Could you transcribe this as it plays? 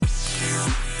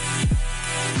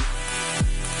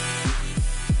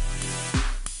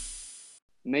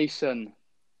Mason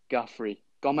Guthrie.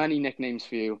 Got many nicknames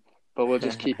for you, but we'll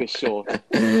just keep it short.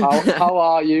 How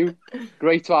are you?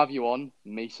 Great to have you on,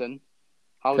 Mason.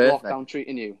 How's Perfect. lockdown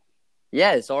treating you?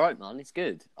 Yeah, it's all right, man. It's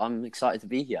good. I'm excited to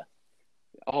be here.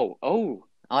 Oh.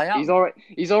 I am.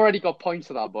 He's already got points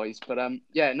for that, boys. But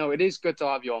yeah, no, it is good to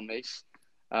have you on, Mace.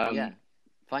 Yeah,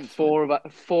 thanks. Four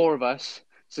of us,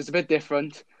 so it's a bit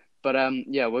different. But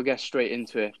yeah, we'll get straight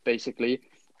into it. Basically,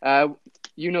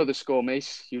 you know the score,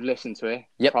 Mace. You listened to it.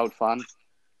 Yep. Proud fan.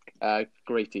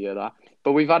 Great to hear that.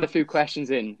 But we've had a few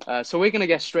questions in, so we're gonna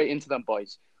get straight into them,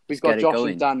 boys. We've got Josh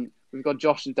and Dan. We've got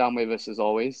Josh and Dan with us as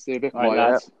always. They're a bit quiet.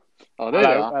 Lads. Oh, there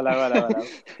they are. Hello.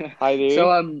 Hi, dude.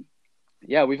 So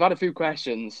yeah, we've had a few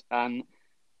questions, and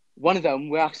one of them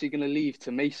we're actually going to leave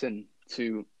to Mason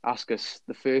to ask us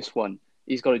the first one.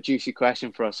 He's got a juicy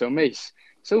question for us. So, Mace,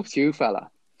 it's over to you, fella.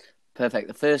 Perfect.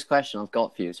 The first question I've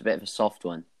got for you is a bit of a soft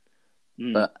one.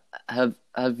 But have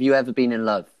you ever been in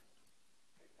love?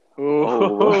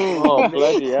 Oh,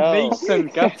 bloody hell. Mason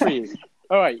Guthrie.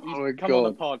 All right, he's come on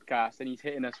the God. podcast and he's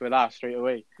hitting us with that straight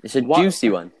away. It's a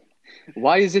juicy one.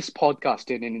 Why is this podcast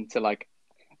turning into like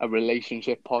a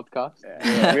relationship podcast?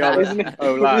 Yeah, we are, Isn't it?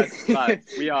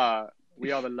 lads, we are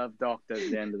the love doctors at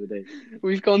the end of the day.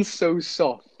 We've gone so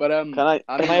soft, but Can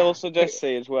I also just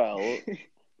say as well,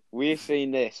 we're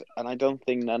saying this, and I don't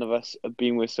think none of us have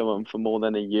been with someone for more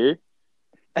than a year.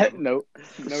 no,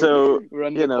 So, we're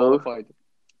you know.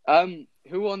 underqualified.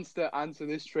 Who wants to answer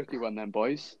this tricky one then,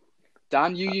 boys?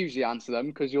 Dan, you usually answer them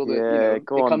because you're the Yeah, it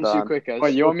go on, comes to you Dan. quicker. Well,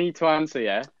 you want me to answer,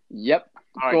 yeah? Yep.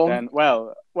 All Go right on. then.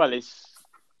 Well,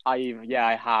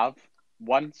 I have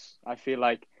once. I feel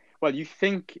like, well, you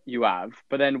think you have,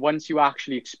 but then once you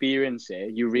actually experience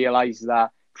it, you realize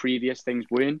that previous things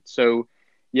weren't. So,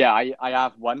 yeah, I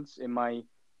have once in my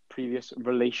previous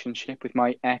relationship with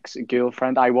my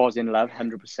ex-girlfriend. I was in love,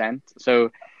 100%.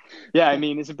 So, yeah, I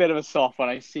mean, it's a bit of a soft one.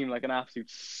 I seem like an absolute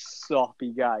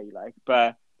soppy guy, like,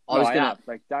 but I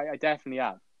definitely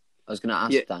have. I was going to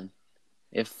ask Yeah. Dan,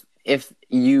 if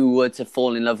you were to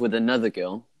fall in love with another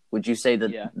girl, would you say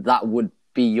that that would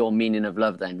be your meaning of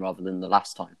love then, rather than the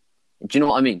last time? Do you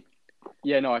know what I mean?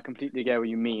 Yeah, no, I completely get what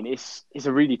you mean. It's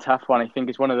a really tough one. I think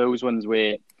it's one of those ones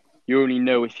where you only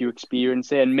know if you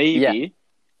experience it, and maybe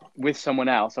with someone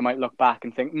else, I might look back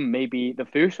and think, maybe the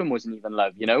first one wasn't even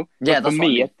love, you know? Yeah, but that's for what I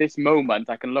me, mean. at this moment,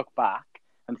 I can look back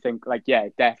and think, like, yeah,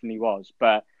 it definitely was.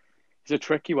 But it's a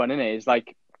tricky one, isn't it? It's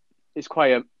like, it's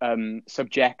quite a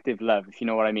subjective love, if you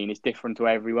know what I mean. It's different to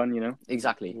everyone, you know?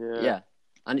 Exactly. Yeah. Yeah.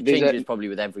 And it There's changes probably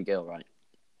with every girl, right?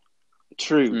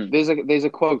 True. There's a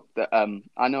quote that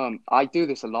I know I do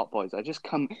this a lot, boys. I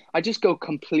just go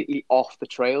completely off the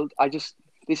trail.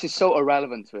 This is so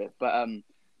irrelevant to it, but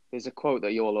there's a quote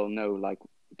that you all know, like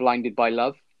blinded by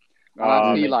love. And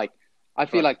I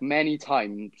feel like many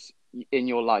times in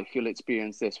your life you'll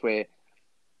experience this where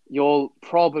you'll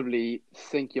probably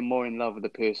think you're more in love with the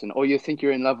person, or you think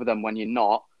you're in love with them when you're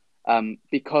not,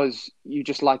 because you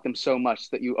just like them so much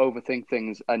that you overthink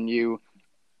things and you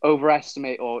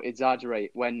overestimate or exaggerate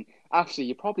when actually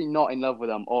you're probably not in love with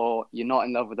them, or you're not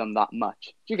in love with them that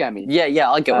much. Do you get me?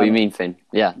 Yeah, I get what you mean, Finn.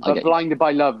 Yeah, I But get blinded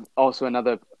by love, also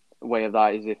another way of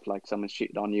that is if like someone's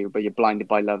cheated on you, but you're blinded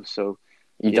by love, so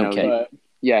you don't care.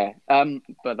 yeah.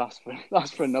 But that's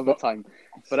for another time.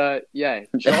 But yeah,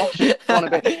 Josh,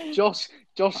 Josh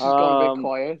has gone a bit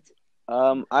quiet.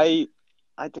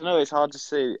 I don't know. It's hard to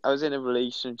say. I was in a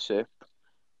relationship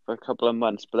for a couple of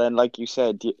months, but then, like you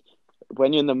said,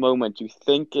 when you're in the moment, you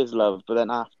think it's love, but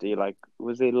then after, you're like,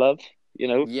 was it love? You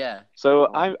know? Yeah.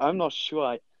 So I'm not sure.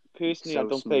 I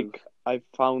don't think I've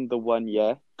found the one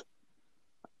yet.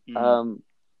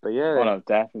 But yeah. Oh, no,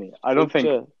 definitely. I don't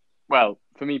think... Well,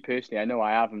 for me personally, I know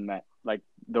I haven't met, like,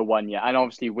 the one yet. And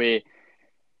obviously, we're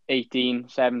 18,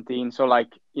 17, so, like,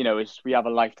 you know, we have a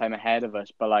lifetime ahead of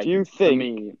us. But, like, do you for think...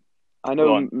 me... I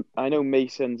know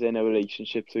Mason's in a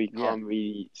relationship, so he can't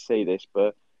really say this,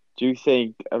 but do you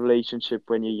think a relationship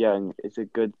when you're young is a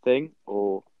good thing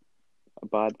or a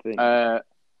bad thing? I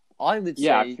would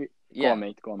say... Go on,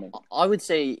 mate. I would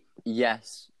say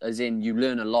yes, as in you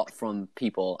learn a lot from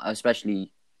people,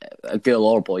 especially a girl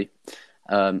or a boy,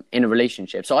 in a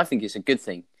relationship. So I think it's a good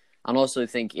thing. And also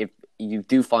think if you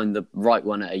do find the right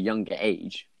one at a younger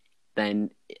age,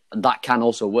 then that can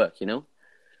also work, you know?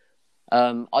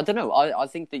 I don't know. I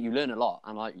think that you learn a lot,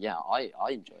 and I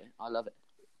enjoy it. I love it.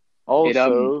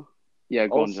 Also,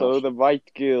 go on, Josh. the right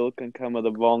girl can come at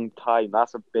the wrong time.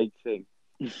 That's a big thing.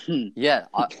 Yeah,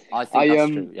 I think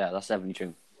that's true. Yeah, that's definitely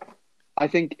true. I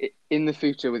think in the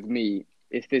future with me,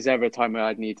 if there's ever a time where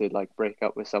I'd need to like break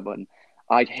up with someone,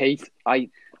 I'd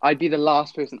be the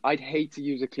last person. I'd hate to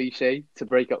use a cliche to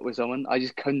break up with someone. I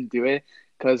just couldn't do it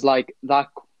because like that,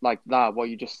 what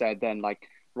you just said then, like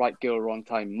right girl, wrong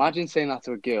time. Imagine saying that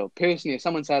to a girl. Personally, if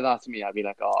someone said that to me, I'd be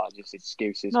like, oh, just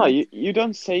excuses. No, mate. you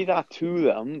don't say that to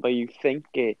them, but you think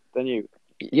it, don't you?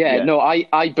 Yeah, no,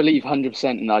 I believe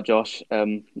 100% in that, Josh.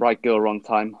 Right girl, wrong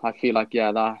time. I feel like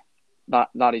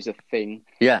that is a thing.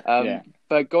 Yeah.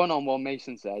 But going on what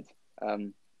Mason said,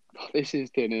 this is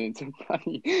turning into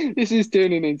this is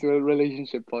turning into a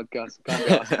relationship podcast. Can't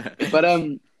be arsed.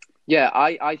 But yeah,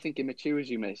 I think it matures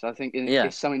you, Mason. I think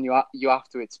it's something you have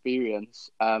to experience.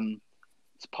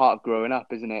 It's part of growing up,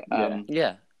 isn't it?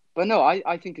 Yeah. But no,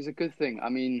 I think it's a good thing. I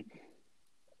mean,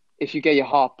 if you get your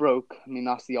heart broke, I mean,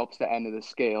 that's the opposite end of the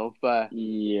scale, but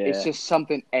it's just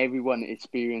something everyone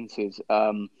experiences.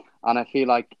 And I feel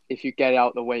like if you get it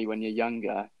out the way when you're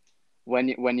younger, when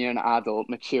you're an adult,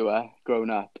 mature, grown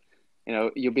up, you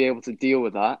know, you'll be able to deal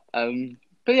with that.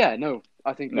 But yeah, no,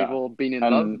 I think we've all been in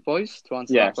love, boys, to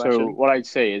answer that question. So what I'd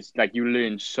say is, like, you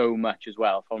learn so much as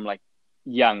well from, like,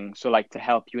 young. So, like, to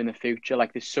help you in the future,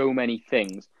 like, there's so many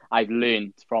things I've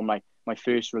learned from, like, my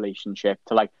first relationship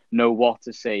to, like, know what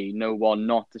to say, know what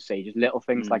not to say, just little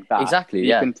things like that. Exactly,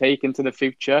 you can take into the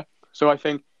future. So I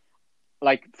think,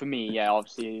 like, for me,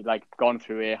 obviously, like, gone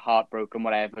through it, heartbroken,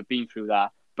 whatever, been through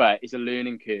that, but it's a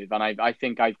learning curve, and I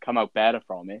think I've come out better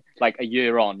from it, like, a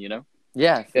year on, you know?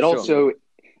 Yeah, it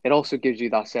also gives you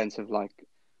that sense of, like,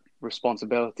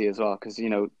 responsibility as well, because, you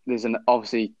know, there's an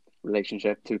obviously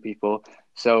relationship, two people,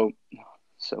 so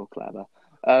clever.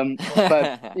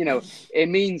 But you know, it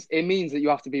means that you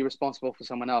have to be responsible for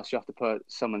someone else. You have to put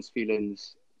someone's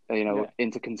feelings, you know,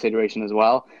 into consideration as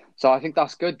well. So I think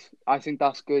that's good.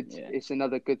 Yeah. It's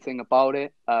another good thing about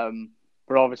it.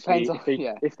 But obviously,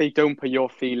 if they don't put your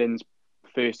feelings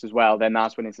first as well, then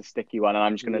that's when it's a sticky one. And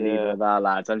I'm just going to leave it there,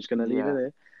 lads. I'm just going to leave it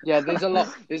there. Yeah, there's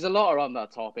a lot around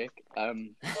that topic.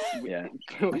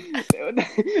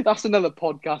 That's another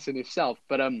podcast in itself.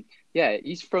 But yeah,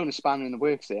 he's thrown a spanner in the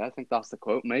works there. I think that's the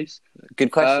quote, Mace.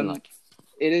 Good question.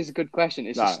 It is a good question.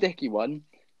 It's a sticky one,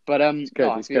 but I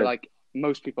feel like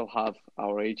most people have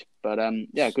our age. But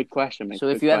yeah, good question, mate. So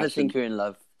if you ever think you're in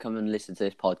love, come and listen to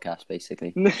this podcast,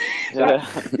 basically.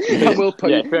 We'll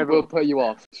put you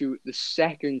off to the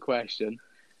second question.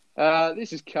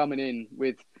 This is coming in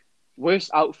with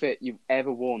worst outfit you've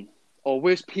ever worn, or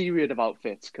worst period of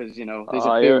outfits, because, you know, there's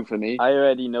a few for me. I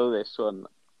already know this one.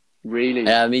 Really?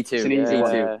 Yeah, me too. It's an easy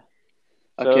one. Too.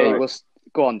 Okay, well,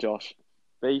 go on, Josh.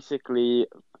 Basically,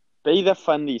 be the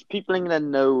funnies. People ain't gonna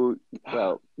know.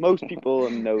 Well, most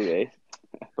people know this,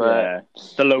 but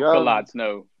the local lads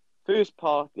know. First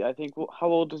party, I think. How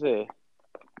old was it?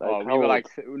 Like, we were like,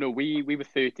 no, we were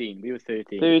 13. We were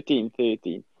 13.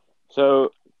 13.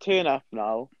 So turn up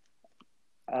now.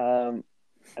 And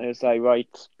it's like, right,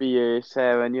 beer,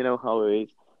 Sarah, you know how it is.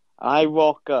 I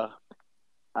walk up,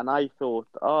 and I thought,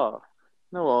 no,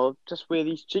 I'll just wear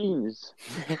these jeans.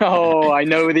 Oh, I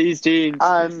know these jeans.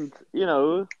 And, you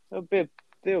know, they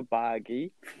were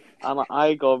baggy. And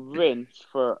I got rinsed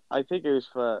I think it was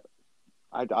for,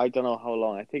 I don't know how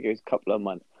long. I think it was a couple of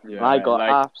months. Yeah, and I got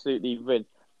absolutely rinsed.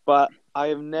 But I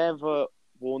have never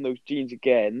worn those jeans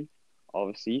again,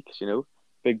 obviously, because, you know,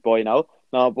 big boy now.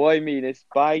 Now, what I mean is,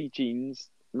 baggy jeans,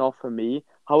 not for me.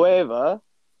 However,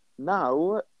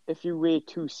 now, if you wear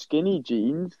too skinny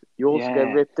jeans, you also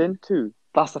get ripped into.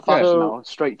 That's the fashion now,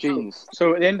 straight jeans.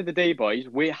 So at the end of the day, boys,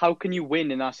 how can you win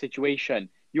in that situation?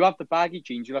 You have the baggy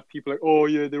jeans, you'll have people like, oh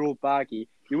yeah, they're all baggy.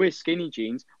 You wear skinny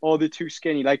jeans, oh, they're too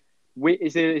skinny. Like,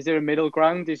 is there a middle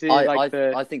ground? Is it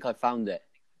I think I found it.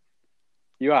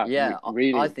 You have? Yeah,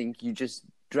 really? I think you just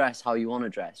dress how you want to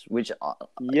dress, which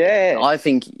I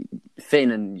think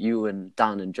Finn and you and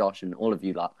Dan and Josh and all of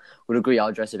you that would agree I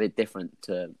dress a bit different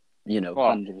to, you know.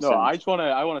 100%. No,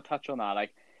 I want to touch on that. Like,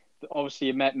 obviously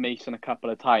you met Mason a couple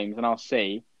of times, and I'll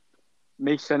say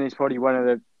Mason is probably one of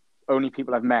the only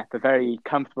people I've met that's very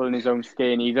comfortable in his own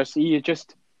skin. He just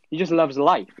loves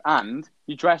life, and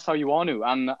you dress how you want to.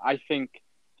 And I think I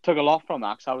took a lot from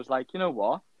that, because I was like, you know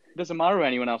what? It doesn't matter what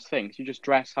anyone else thinks. You just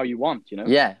dress how you want, you know?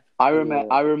 Yeah. I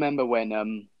remember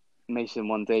when Mason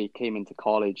one day came into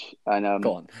college, and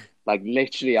Go on. like,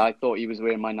 literally, I thought he was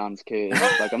wearing my nan's curtains.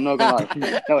 Like, I'm not gonna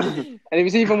lie. No, and it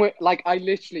was even like,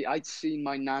 I'd seen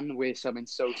my nan wear something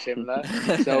so similar.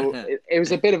 So it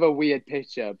was a bit of a weird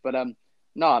picture. But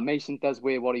no, Mason does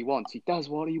wear what he wants. He does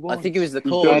what he wants. I think it was the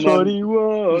chords. He does what he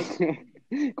wants.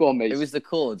 Go on, Mason. It was the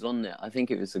chords, wasn't it? I think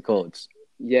it was the chords.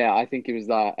 Yeah, I think it was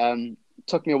that.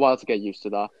 Took me a while to get used to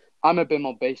that. I'm a bit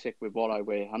more basic with what I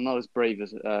wear. I'm not as brave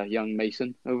as young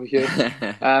Mason over here.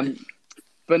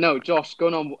 But no, Josh,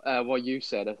 going on what you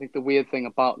said, I think the weird thing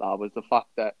about that was the fact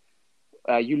that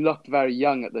you looked very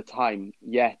young at the time,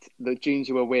 yet the jeans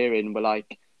you were wearing were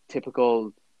like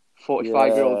typical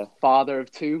 45-year-old father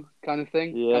of two kind of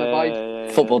thing, kind of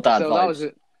vibe. Football dad So vibes. that was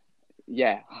it.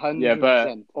 Yeah, 100%. Yeah,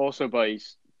 but also,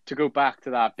 boys, to go back to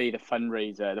that be the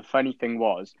fundraiser, the funny thing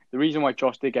was, the reason why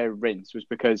Josh did get rinsed was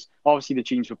because obviously the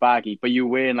jeans were baggy, but you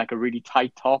were wearing like a really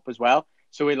tight top as well.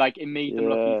 So it made them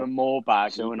look even more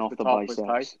baggy. Showing off the top biceps. was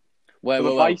tight. Well, So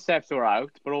the biceps were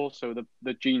out, but also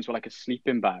the jeans were like a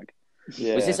sleeping bag.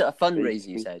 Yeah. Was this at a fundraiser,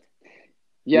 you said?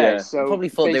 Yeah, Yeah. so I probably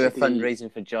thought they were basically-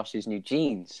 fundraising for Josh's new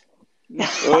jeans. Great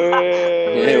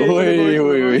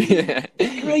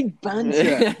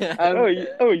banter.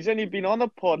 He's only been on the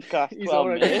podcast. He's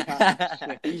already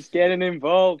He's getting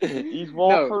involved. He's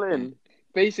waffling.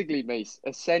 Basically, Mace,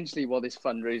 essentially what this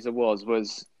fundraiser was,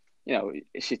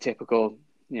 it's your typical,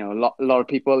 a lot of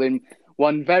people in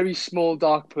one very small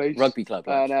dark place. Rugby club.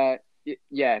 And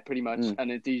yeah, pretty much.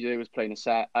 And a DJ was playing a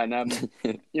set, and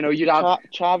you'd have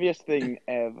Chaviest thing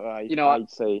ever. I'd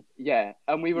say. Yeah,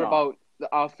 and we were about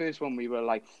our first one. We were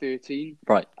like 13,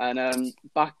 right? And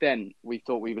back then we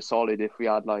thought we were solid if we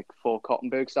had like 4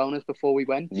 Cottenbergs down us before we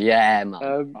went. Yeah,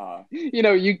 man.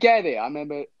 You get it. I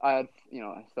remember I had,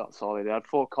 I felt solid. I had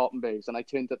 4 Cottenbergs, and I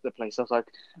turned up the place. I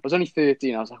was only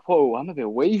 13. I was like, whoa, I'm a bit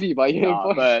wavy by here.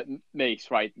 But Mace,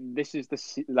 right? This is to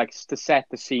set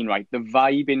the scene, right? The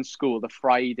vibe in school, the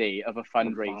Friday of a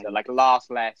fundraiser, like last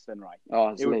lesson, right?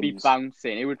 It would be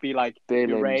bouncing. It would be like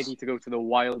you're ready to go to the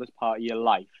wildest part of your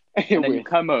life. And then you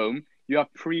come home, you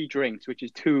have pre-drinks, which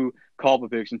is 2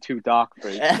 Cobblbergs and 2 dark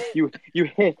fruits. you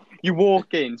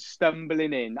walk in,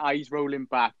 stumbling in, eyes rolling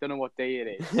back, don't know what day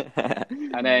it is.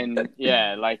 And then, it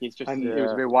was a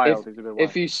bit wild.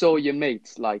 If you saw your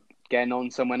mates, like, getting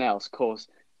on someone else, of course,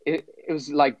 it was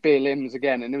like bare limbs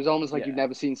again. And it was almost like you'd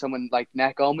never seen someone, like,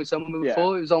 neck on with someone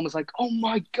before. It was almost like, oh,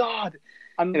 my God.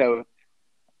 And,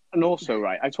 and also,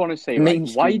 right, I just want to say,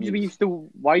 why did we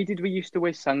used to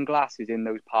wear sunglasses in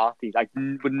those parties? I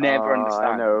would never understand.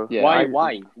 I know. Yeah,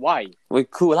 why? We're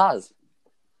cool as.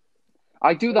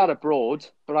 I do that abroad,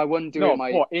 but I wouldn't do it in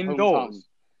my indoors? hometown.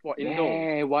 What, indoors?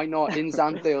 Yeah, why not? In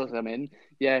Zante or something.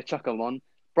 Yeah, chuck them on.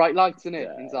 Bright lights,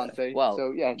 innit, in Zante. Well,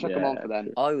 so, chuck them on for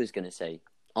them. I was going to say,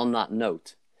 on that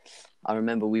note, I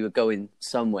remember we were going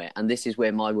somewhere, and this is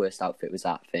where my worst outfit was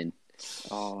at, Finn.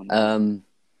 Oh, no.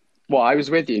 What, I was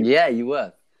with you? Yeah, you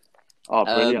were. Oh,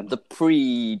 brilliant.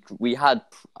 We had,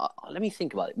 let me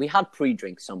think about it. We had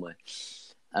pre-drinks somewhere.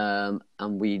 And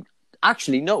we,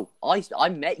 actually, no, I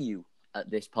met you at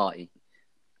this party.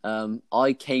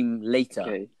 I came later.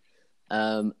 Okay.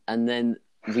 And then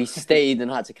we stayed and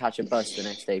had to catch a bus the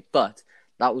next day. But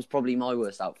that was probably my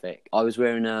worst outfit. I was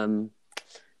wearing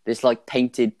this like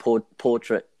painted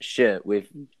portrait shirt with...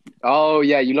 Oh,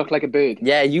 yeah, you look like a bird.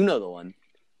 Yeah, you know the one.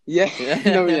 Yeah,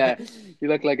 you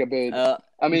look like a bird.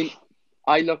 I mean,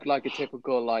 I look like a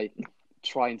typical, like,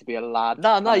 trying to be a lad.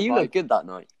 No, you look good that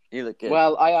night. You look good.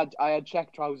 Well, I had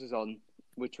check trousers on,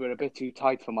 which were a bit too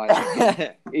tight for my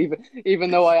even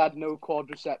though I had no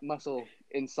quadricep muscle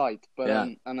in sight. But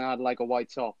and I had like a white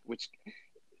top, which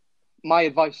my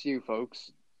advice to you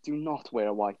folks: do not wear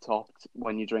a white top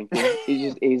when you're drinking.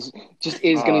 It just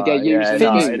is going to get used.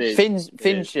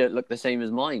 Finn's shirt looked the same as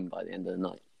mine by the end of the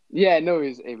night. Yeah, no,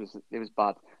 it was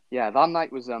bad. Yeah, that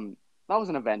night was an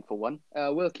eventful one.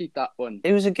 We'll keep that one.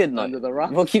 It was a good night. Under the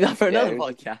wrap. We'll keep that for another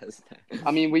podcast.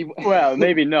 I mean, well,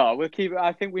 maybe not. We'll keep.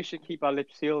 I think we should keep our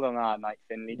lips sealed on that night,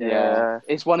 Finley. Yeah,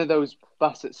 it's one of those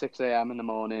bus at 6 a.m. in the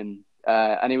morning,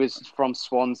 and it was from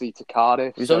Swansea to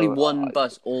Cardiff. It was only one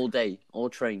bus all day, all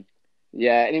train.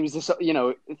 Yeah, and it was this.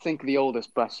 Think of the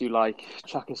oldest bus you like.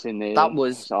 Chuck us in there. That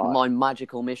was my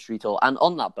magical mystery tour, and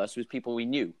on that bus was people we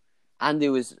knew. And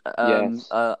there was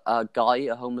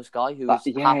a homeless guy who was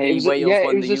happy Wales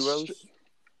won the Euros.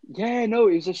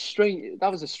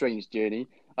 That was a strange journey.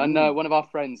 And one of our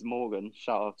friends, Morgan,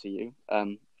 shout out to you.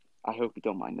 I hope you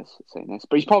don't mind us saying this,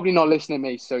 but he's probably not listening to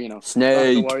me, so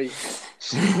Snake. Don't worry.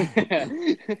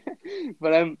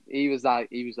 But he was that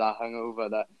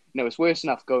hungover that it's worse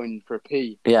enough going for a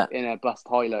pee in a bus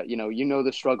toilet.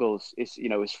 The struggles.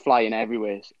 It's flying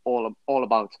everywhere. It's all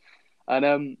about.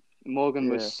 And Morgan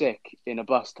was sick in a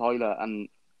bus toilet, and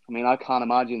I mean, I can't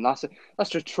imagine. That's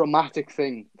a traumatic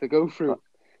thing to go through.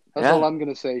 That's all I'm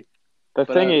gonna say. The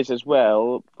thing is, as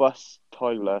well, bus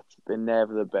toilets, they're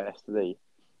never the best, are they?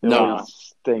 No.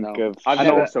 Stink of. And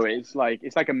also, it's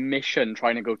like a mission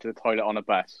trying to go to the toilet on a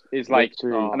bus. It's like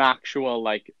an actual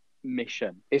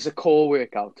mission. It's a core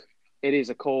workout. It is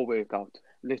a core workout.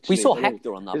 Literally, we saw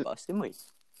Hector on that bus, didn't we?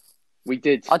 We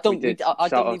did. I don't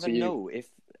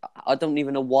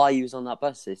even know why he was on that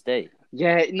bus this day.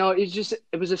 Yeah, no, it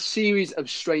was a series of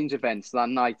strange events that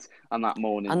night and that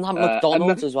morning. And that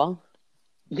McDonald's as well.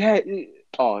 Yeah.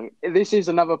 This is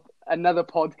another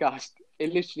podcast.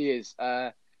 It literally is.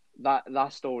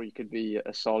 That story could be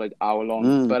a solid hour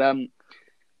long. But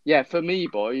yeah, for me,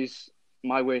 boys,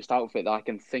 my worst outfit that I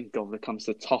can think of that comes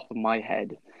to the top of my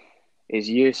head is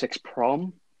Year 6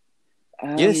 prom.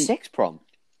 Year 6 prom?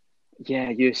 Yeah,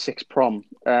 Year 6 prom.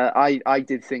 I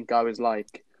did think I was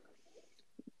like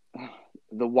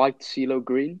the white CeeLo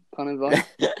Green kind of vibe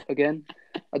again.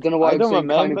 I don't know why I don't saying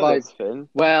kind of remember vibe. this, Finn.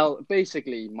 Well,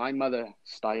 basically, my mother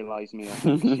stylized me. I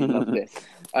think she loved it.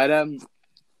 And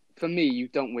for me, you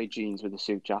don't wear jeans with a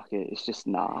suit jacket. It's just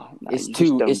It's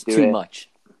too much.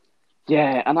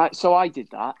 Yeah, and I did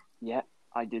that. Yeah,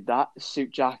 I did that.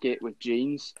 Suit jacket with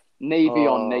jeans, navy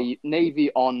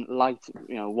on light,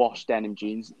 washed denim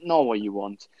jeans. Not what you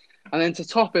want. And then to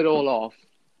top it all off,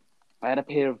 I had a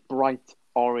pair of bright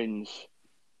orange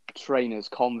trainers,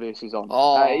 Converses on.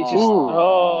 I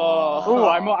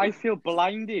feel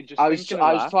blinded. Just I was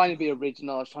trying to be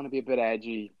original. I was trying to be a bit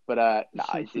edgy, but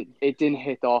it didn't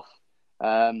hit off.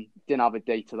 Didn't have a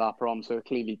date to that prom, so it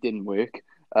clearly didn't work.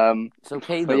 It's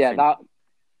okay, but though.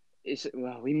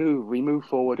 Yeah, we move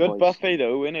forward. Good boys. buffet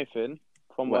though, innit, Finn?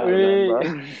 From what I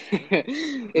remember.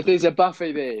 If there's a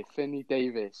buffet there, Finley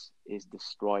Davis is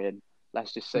destroying.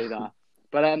 Let's just say that.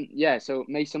 But yeah. So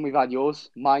Mason, we've had yours,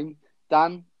 mine,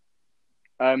 Dan.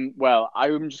 Well,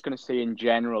 I'm just gonna say in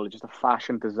general, just a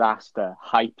fashion disaster.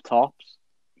 Hype tops.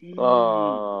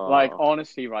 Like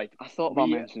honestly, right? I thought about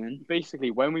mentioning.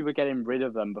 Basically, when we were getting rid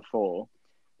of them before,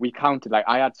 we counted. Like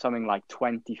I had something like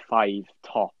 25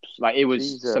 tops. Like it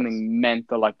was something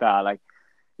mental like that. Like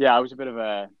yeah, I was a bit of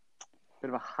a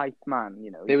hype man,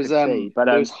 There was there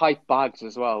was hype bags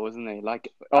as well, wasn't there?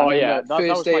 Like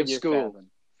first day of school. 7.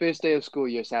 First day of school,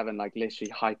 Year 7, like literally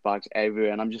hype bags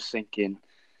everywhere, and I'm just thinking.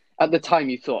 At the time,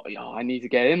 you thought, I need to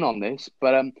get in on this.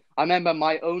 But I remember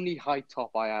my only high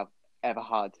top I have ever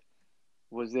had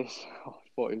was this. I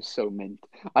thought it was so mint.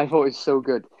 I thought it was so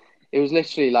good. It was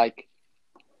literally like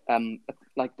the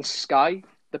sky,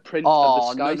 the print of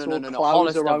the sky, clouds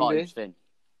Hollister around vibes, it. Finn.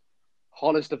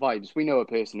 Hollister vibes. We know a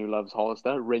person who loves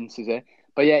Hollister, rinses it.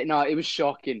 But yeah, no, it was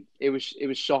shocking. It was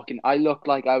shocking. I looked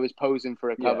like I was posing for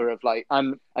a cover of like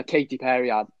a Katy Perry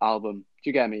album. Do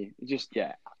you get me?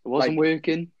 It wasn't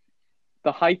working.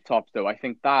 The hype tops, though, I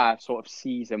think that sort of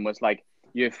season was like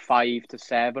Year 5 to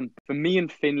 7. For me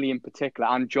and Finley in particular,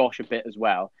 and Josh a bit as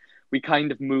well, we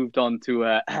kind of moved on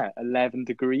to 11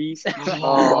 degrees.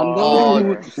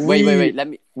 No. Wait. Let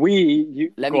me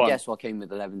guess what came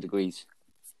with 11 degrees.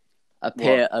 A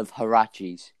pair of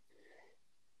Harachis.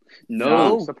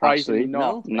 No, surprisingly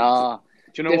not. Nah.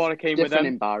 Do you know what it came with them? Different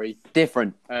in Barry.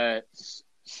 Different.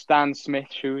 Stan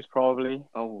Smith shoes, probably.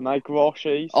 Oh, Nike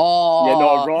Roches. Oh, yeah,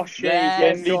 no, Roches.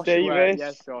 Henley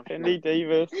Davis. Henley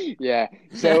Davis. Yeah.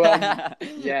 So,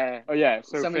 yeah. Oh, yeah.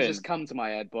 So something's just come to my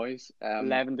head, boys.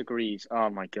 11 degrees. Oh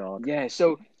my god. Yeah.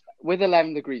 So with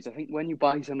 11 degrees, I think when you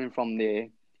buy something from there,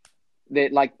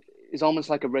 like it's almost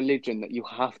like a religion that you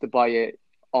have to buy it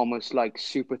almost like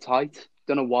super tight.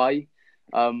 Don't know why.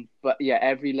 But yeah,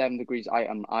 every 11 degrees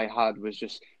item I had was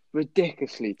just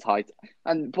ridiculously tight.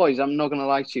 And boys, I'm not gonna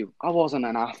lie to you, I wasn't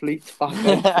an athlete back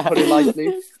then, to put it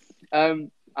lightly. And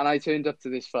I turned up to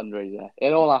this fundraiser.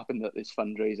 It all happened at this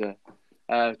fundraiser.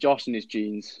 Josh in his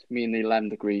jeans, me in the 11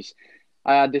 degrees.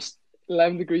 I had this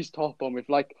 11 degrees top on with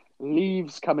like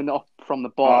leaves coming up from the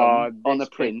bottom on the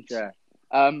print.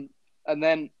 And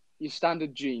then your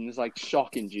standard jeans, like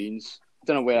shocking jeans.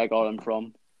 Don't know where I got them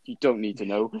from. You don't need to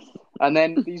know. And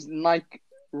then these Nike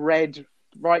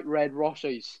bright red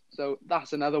Roches. So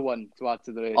that's another one to add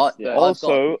to the list.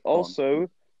 Also,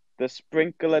 the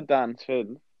sprinkler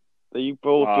dancing that you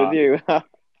brought with you. Not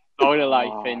gonna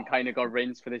lie, Finn kind of got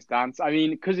rinsed for this dance. I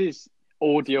mean, because it's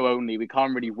audio only, we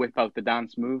can't really whip out the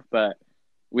dance move, but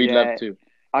we'd love to.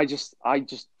 I just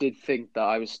did think that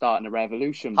I was starting a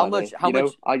revolution. How much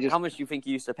do you think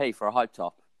you used to pay for a hype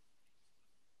top?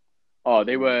 Oh,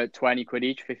 they were 20 quid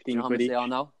each, 15 quid each. How much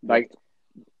they are now? Like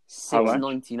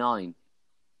 $6.99.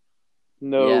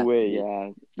 No way. Yeah,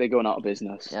 they're going out of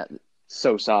business. Yeah.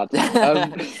 So sad.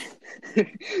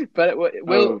 But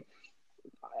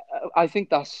I think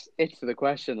that's it for the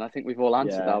question. I think we've all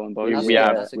answered that one, boys.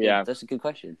 That's a good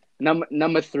question.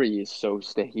 Number 3 is so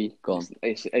sticky. Go on.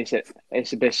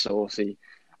 It's a bit saucy.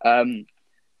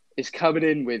 It's coming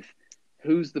in with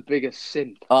who's the biggest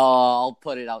simp? Oh, I'll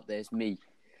put it out there. It's me.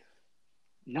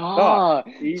 No,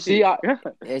 see,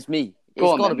 it's me. It's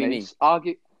got to be me.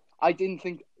 Argue. I didn't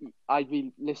think I'd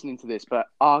be listening to this, but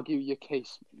argue your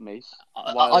case, Mace.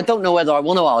 I don't know whether I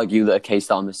want to argue that a case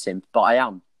that I'm a simp, but I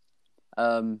am.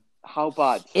 How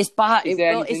bad? It's bad. Is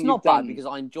there Well, it's anything not you've bad done? because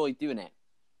I enjoy doing it.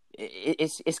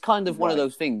 It's kind of one of Right.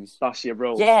 those things. That's your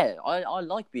role. Yeah, I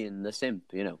like being the simp,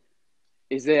 you know.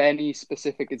 Is there any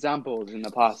specific examples in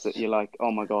the past that you're like,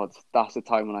 oh my god, that's the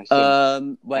time when I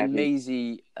simped? When Heavy.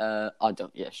 Maisie, I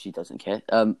don't. Yeah, she doesn't care.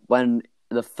 When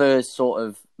the first sort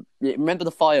of, remember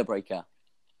the firebreaker?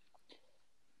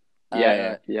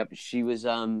 Yep. She was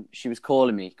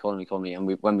calling me,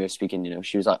 and when we were speaking, you know,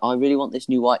 she was like, I really want this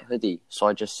new white hoodie, so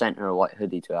I just sent her a white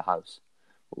hoodie to her house.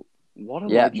 What a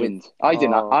legend! I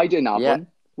didn't have one.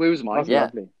 Where was mine? That's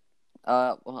lovely.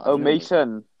 Well,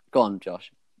 Mason. Go on, Josh.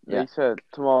 Yeah. Mason,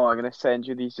 tomorrow I'm gonna send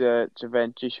you these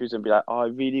Givenchy shoes and be like, I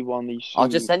really want these shoes. I'll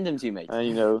just send them to you, mate.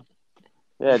 You know,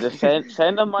 yeah, just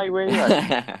send them my way.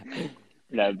 Like.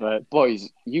 No, but boys,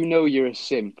 you know you're a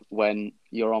simp when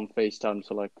you're on FaceTime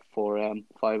till like 4 a.m.,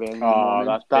 5 a.m. in the morning.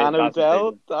 That's Dan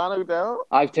O'Dell.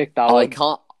 I've ticked that I one.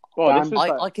 can't. Well, Dan,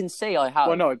 I can say I have,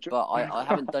 Well, no, but I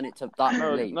haven't done it to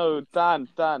that late. No, Dan.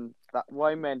 What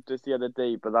I meant was the other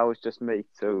day, but that was just me.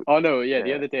 So. Oh no, yeah.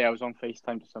 The other day I was on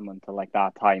FaceTime to someone till like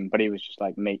that time, but it was just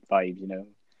like mate vibes, you know.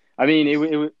 I mean, it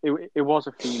was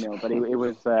a female, but it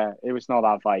was not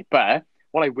that vibe. But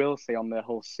what I will say on the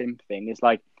whole simp thing is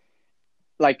like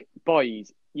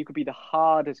boys, you could be the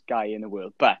hardest guy in the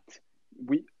world, but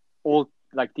we all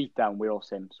like deep down we're all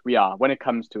simps. We are. When it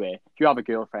comes to it, if you have a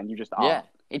girlfriend, you just are. Yeah,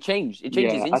 it changed. It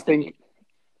changes instantly. I think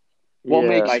what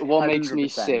makes me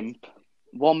 100%. simp.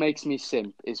 What makes me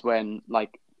simp is when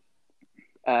like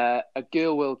a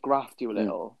girl will graft you a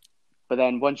little, but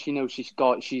then once she knows she's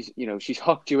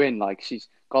hooked you in, like she's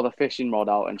got the fishing rod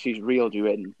out and she's reeled you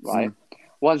in, right?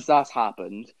 Once that's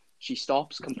happened, she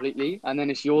stops completely, and then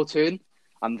it's your turn,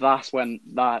 and that's when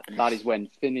that is when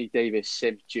Finney Davis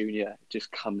Simp Jr.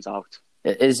 just comes out.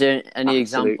 Is there any Absolutely.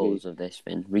 examples of this,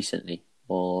 Finn, recently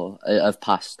or of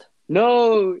past?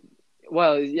 No.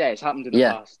 Well, yeah, it's happened in the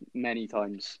past many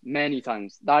times.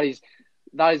 That is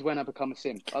when I become a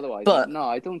simp. Otherwise, no,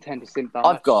 I don't tend to simp that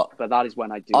much. But that is when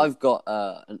I do. I've got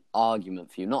an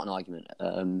argument for you. Not an argument.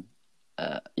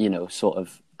 Sort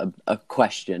of a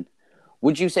question.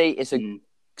 Would you say it's a...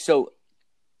 So,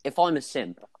 if I'm a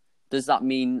simp, does that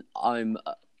mean I'm,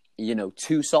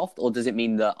 too soft? Or does it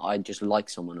mean that I just like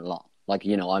someone a lot? Like,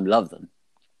 I love them.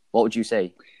 What would you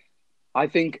say? I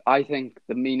think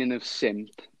the meaning of simp...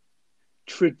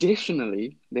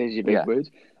 Traditionally, there's your big word.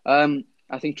 I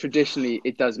think traditionally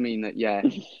it does mean that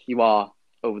you are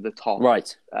over the top,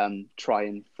 right?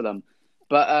 Trying for them,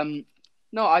 but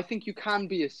no, I think you can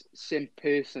be a simp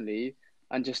personally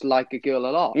and just like a girl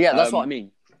a lot. Yeah, that's what I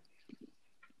mean.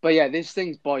 But yeah, there's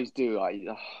things boys do.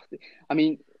 I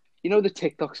mean, the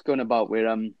TikToks going about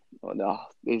where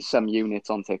there's some units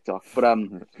on TikTok, but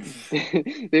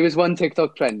there was one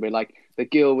TikTok trend where like the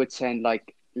girl would send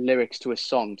like lyrics to a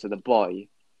song to the boy,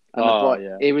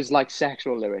 and it was like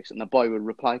sexual lyrics, and the boy would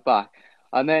reply back,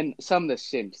 and then some of the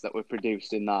simps that were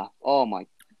produced in that. Oh my!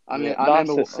 I that's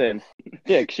a simp.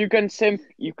 Yeah, because you can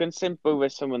simp over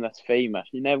someone that's famous.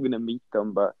 You're never gonna meet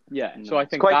them, but so I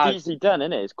think it's quite easy done,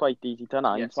 isn't it? It's quite easy done.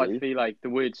 Yeah, so I feel like the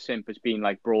word simp has been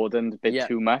like broadened a bit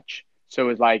too much. So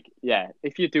it's like,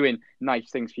 if you're doing nice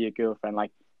things for your girlfriend,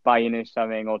 like buying her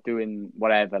something or doing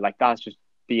whatever, like that's just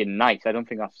being nice. I don't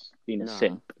think that's being a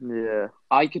simp. Yeah.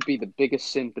 I could be the biggest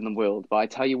simp in the world, but I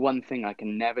tell you one thing I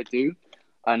can never do,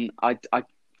 and I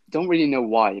don't really know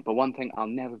why, but one thing I'll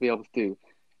never be able to do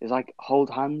is like hold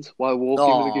hands while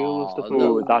walking with a girl or stuff.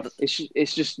 No,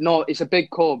 it's just not. It's a big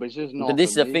call, but it's just not. But this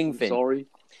is the a thing, Finn. Sorry.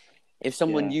 If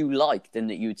someone you liked and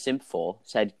that you'd simp for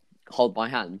said, "Hold my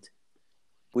hand,"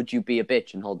 would you be a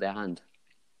bitch and hold their hand?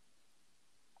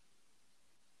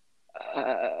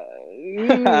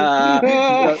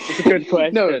 It's a good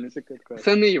question. No, it's a good question.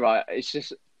 For me, right, it's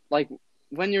just like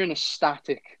when you're in a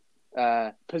static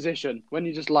position, when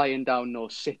you're just lying down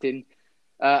or sitting,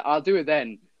 I'll do it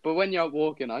then. But when you're out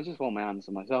walking, I just want my hands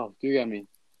to myself. Do you get me?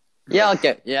 Yeah, I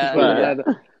get. Yeah.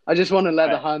 I just want to let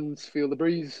the hands feel the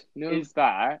breeze. Is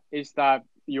that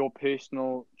your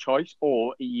personal choice,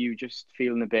 or are you just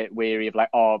feeling a bit wary of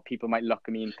like, people might look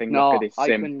at me and think, look at this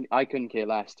sim? I couldn't care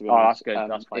less, to be honest. That's good.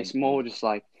 That's fine. It's more just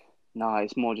like,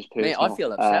 it's more just personal. Mate, I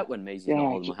feel upset when Maisie's not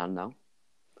holding my hand now.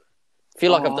 I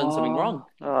feel like I've done something wrong.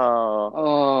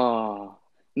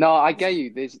 No, I get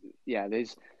you. There's.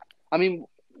 I mean,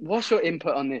 what's your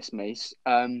input on this, Mace?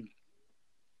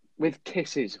 With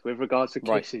kisses, with regards to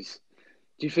kisses,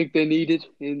 do you think they're needed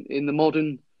in the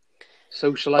modern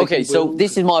socializing? Okay, so world?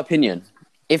 this is my opinion.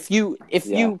 If you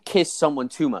kiss someone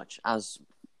too much, as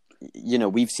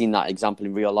we've seen that example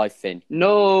in real life, Finn.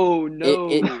 No.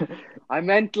 I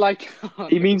meant like.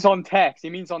 He means on text.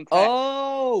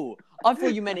 Oh, I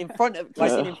thought you meant in front of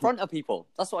kissing in front of people.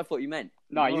 That's what I thought you meant.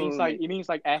 No, he means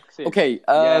like exes. Okay,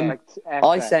 like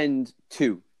I send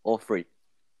 2 or 3.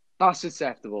 That's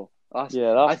acceptable. That's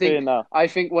I think, fair enough. I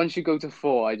think once you go to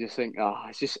 4, I just think,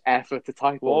 it's just effort to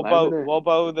type. What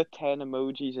about the 10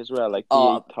 emojis as well, like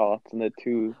the 8 hearts and the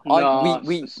 2?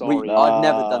 Sorry. I've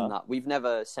never done that. We've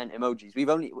never sent emojis. We've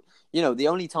only, the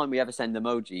only time we ever send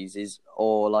emojis is,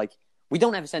 or like, we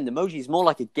don't ever send emojis. More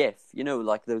like a GIF,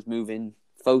 like those moving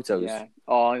photos. Yeah.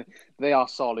 Oh, they are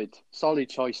solid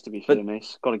choice to be fair,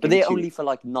 mate. But they're only for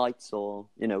like nights or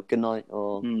good night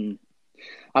or.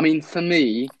 I mean, for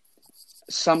me,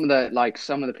 some of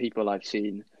the people I've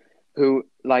seen who,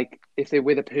 like, if they're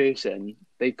with a person,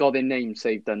 they've got their name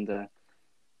saved under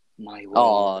my will.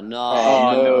 Oh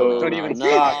no! Don't even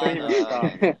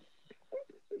start.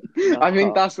 I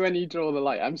think that's when you draw the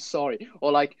line. I'm sorry.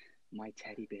 Or like my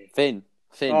teddy bear. Finn.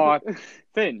 Oh,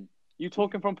 Finn, you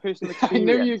talking from personal experience? I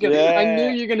knew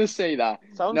you were gonna say that.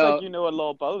 Sounds like you know a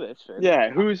lot about this, Finn. Yeah,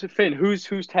 who's Finn? Who's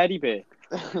teddy bear?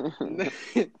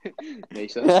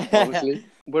 Mason, obviously.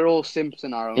 We're all simps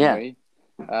in our own way.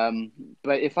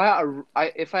 But if I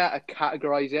had to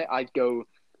categorize it, I'd go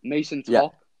Mason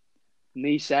top,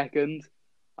 me second.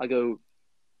 I go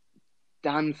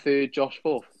Dan third, Josh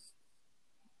fourth.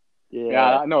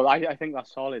 Yeah, no, I think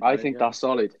that's solid. I think that's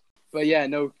solid. But yeah,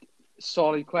 no,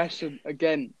 solid question.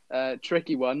 Again,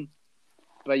 tricky one.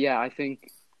 But yeah, I think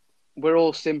we're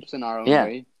all simps in our own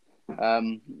way.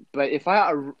 But if I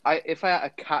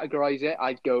had to categorize it,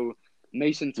 I'd go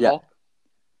Mason top,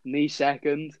 me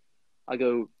second. I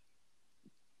go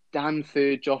Dan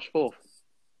third, Josh fourth.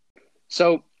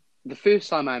 So the first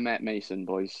time I met Mason,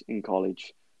 boys, in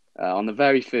college, on the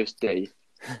very first day,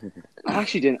 I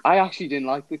actually didn't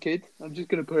like the kid. I'm just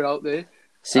gonna put it out there.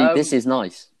 See, this is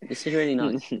nice. This is really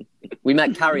nice. We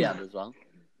met Cariad as well.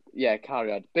 Yeah,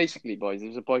 Cariad. Basically, boys,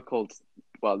 there's a boy called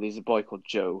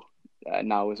Joe.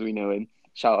 Now, as we know him,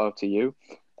 shout out to you.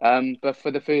 But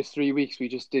for the first 3 weeks, we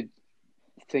just did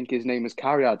think his name was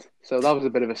Cariad, so that was a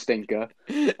bit of a stinker.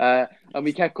 And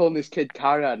we kept calling this kid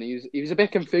Cariad, and he was a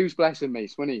bit confused, bless him,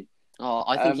 Mace, wasn't he? Oh,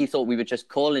 I think he thought we were just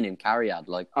calling him Cariad,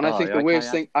 like. And I think the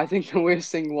worst thing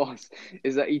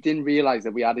is that he didn't realise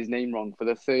that we had his name wrong for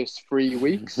the first 3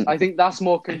 weeks. I think that's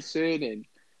more concerning.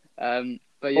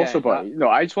 But yeah. Also,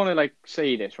 I just want to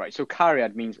say this, right? So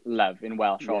Cariad means love in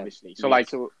Welsh, obviously. So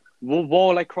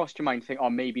what crossed your mind? Think,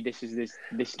 maybe this is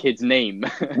this kid's name.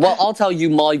 Well, I'll tell you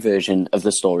my version of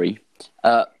the story.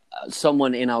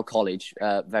 Someone in our college,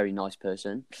 very nice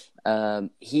person,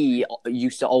 he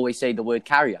used to always say the word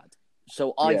Cariad.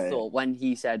 So I thought when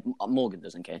he said, Morgan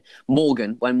doesn't care.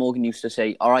 When Morgan used to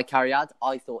say, all right, Cariad,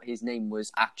 I thought his name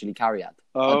was actually Cariad.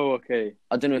 Oh, okay.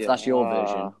 I don't know if that's your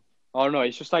version. Oh, no,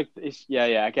 it's just I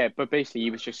get it. But basically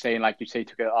he was just saying, like you say,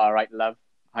 to go, all right, love.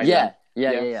 Yeah.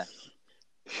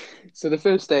 So the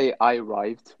first day I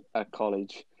arrived at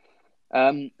college,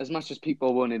 as much as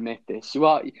people won't admit this, you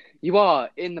are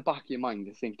in the back of your mind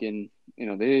thinking,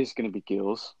 there is going to be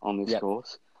girls on this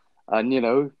course.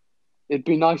 And, it'd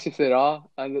be nice if there are,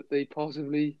 and that they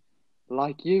possibly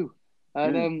like you.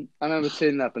 And I remember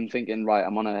turning up and thinking, right,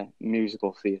 I'm on a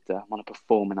musical theatre, I'm on a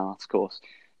performing arts course.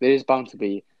 There is bound to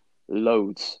be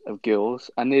loads of girls,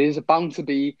 and there is bound to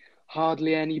be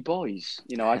hardly any boys.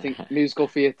 I think musical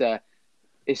theatre,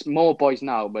 it's more boys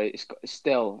now, but it's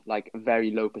still a very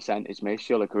low percentage, mate.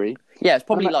 You'll agree? Yeah, it's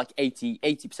probably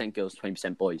 80% girls,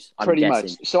 20% boys. I'm pretty guessing.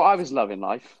 Much. So I was loving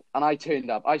life, and I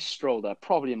turned up. I strolled up,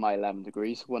 probably in my 11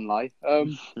 degrees, wouldn't lie.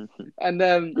 And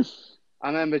I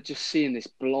remember just seeing this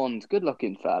blonde,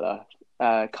 good-looking fella,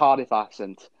 Cardiff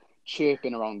accent,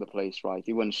 chirping around the place. Right,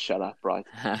 he wouldn't shut up. Right,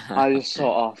 I just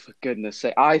thought, for goodness'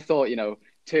 sake, I thought,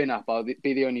 turn up, I'll be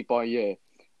the only boy here.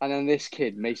 And then this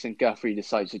kid, Mason Guthrie,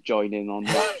 decides to join in on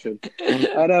the action.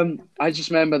 And I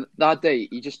just remember that day,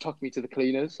 he just took me to the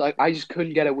cleaners. I just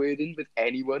couldn't get a word in with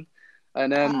anyone.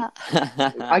 And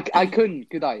I couldn't,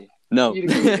 could I? No.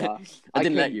 You'd agree with that. I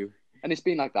didn't let you. And it's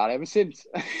been like that ever since.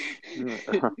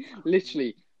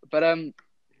 Literally. But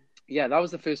that was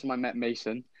the first time I met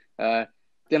Mason. Didn't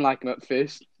like him at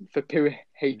first for pure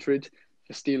hatred,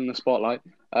 for stealing the spotlight.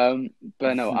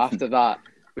 But no, after that,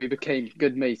 we became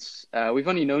good mates. We've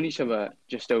only known each other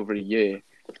just over a year.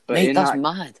 But mate, that's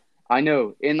mad. I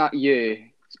know. In that year,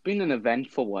 it's been an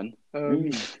eventful one.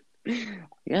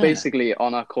 Basically,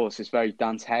 on our course, it's very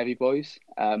dance-heavy, boys,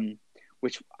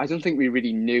 which I don't think we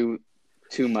really knew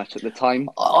too much at the time.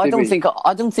 I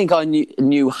don't think I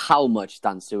knew how much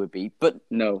dance there would be. But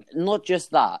no, not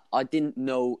just that. I didn't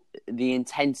know the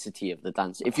intensity of the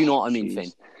dance, if you know what I mean,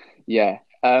 Finn. Yeah.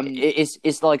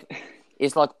 It's like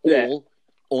all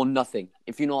or nothing.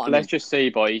 If you know what I mean. Let's just say,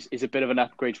 boys, is a bit of an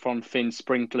upgrade from Finn's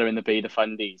sprinkler in the Beta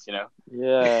Fundies, you know?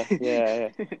 Yeah.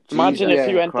 Imagine if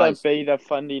you went Christ. to Beta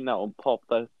Fundy now and popped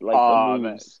the Oh, the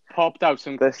man. moves. Popped out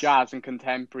some This- jazz and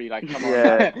contemporary, like, come on.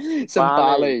 Yeah. some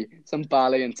Ballet.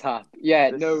 ballet and tap.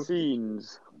 Yeah, The no.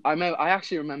 scenes. I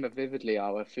actually remember vividly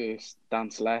our first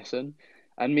dance lesson,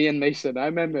 and me and Mason. I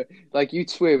remember, like, you'd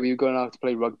swear we were going out to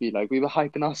play rugby, like we were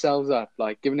hyping ourselves up,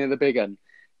 like giving it the big one.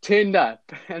 Turned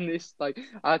up, and this like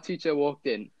our teacher walked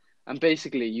in, and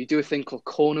basically you do a thing called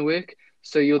corner work.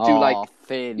 So you'll do like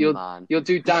Finn, man. you'll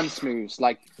do dance moves,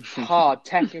 like hard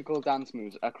technical dance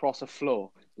moves across a floor,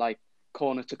 like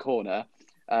corner to corner,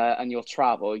 and you'll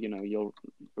travel. You know, you'll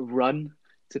run,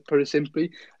 to put it simply,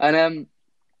 and I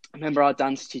remember our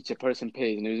dance teacher put us in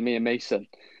pairs, and it was me and Mason,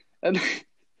 and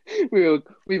we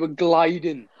were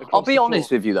gliding. I'll be honest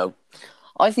with you though.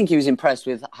 I think he was impressed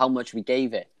with how much we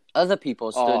gave it. Other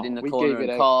people stood in the corner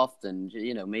and coughed and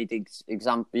made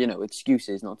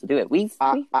excuses not to do it. We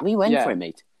went for it,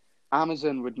 mate.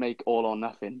 Amazon would make All or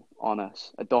Nothing on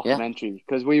us, a documentary,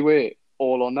 because we were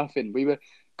all or nothing. We were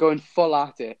going full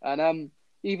at it, and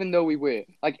even though we were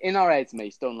like in our heads,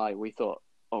 mates, don't lie, we thought,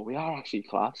 oh, we are actually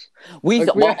class.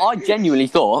 I genuinely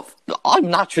thought, I'm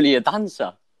naturally a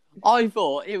dancer. I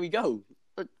thought, here we go.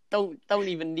 Don't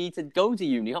even need to go to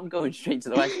uni. I'm going straight to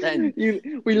the West End.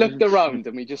 We looked around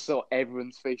and we just saw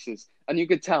everyone's faces. And you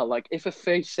could tell, like, if a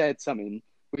face said something,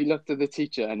 we looked at the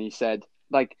teacher and he said,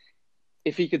 like,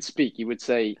 if he could speak, he would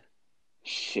say,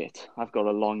 shit, I've got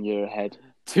a long year ahead.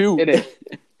 Two.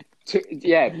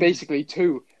 Yeah, basically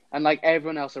two. And like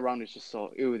everyone else around us just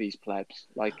thought, who are these plebs?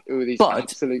 Like, who are these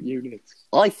absolute units?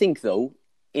 I think though,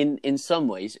 in some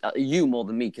ways, you more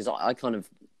than me, because I kind of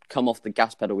come off the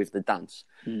gas pedal with the dance.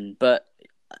 But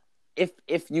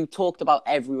if you talked about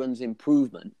everyone's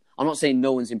improvement, I'm not saying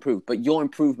no one's improved, but your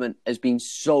improvement has been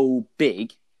so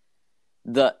big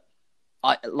that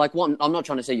I'm not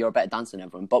trying to say you're a better dancer than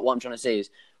everyone, but what I'm trying to say is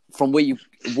from where you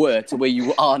were to where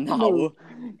you are now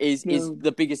is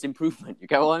the biggest improvement. You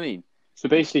get what I mean? So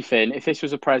basically, Finn, if this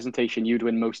was a presentation, you'd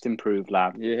win most improved,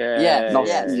 lad. Yeah.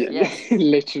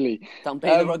 Literally. Down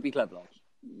pay the rugby club, lad.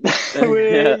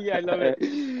 Yeah, I love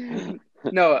it.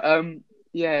 No,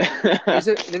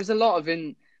 there was a lot of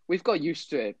we've got used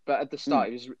to it, but at the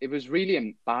start it was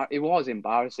really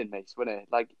embarrassing, mate, wasn't it?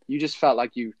 Like you just felt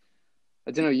like you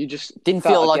just didn't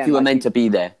feel like you were meant to be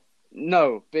there.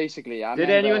 No, basically. Did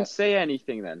anyone say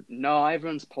anything then? No,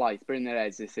 everyone's polite, but in their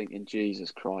heads they're thinking,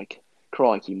 Jesus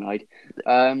crikey, mate.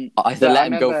 Either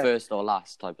let him go first or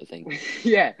last type of thing.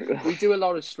 Yeah, we do a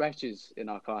lot of stretches in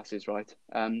our classes, right?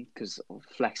 Because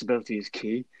flexibility is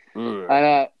key.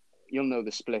 And you'll know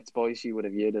the splits, boys. You would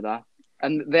have heard of that.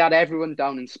 And they had everyone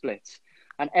down in splits.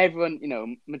 And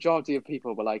everyone, majority of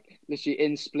people were like literally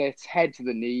in splits, head to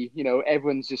the knee.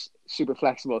 Everyone's just super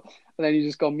flexible. And then you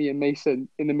just got me and Mason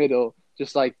in the middle,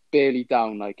 just like barely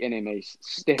down, like in a Mace,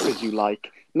 stiff as you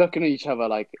like, looking at each other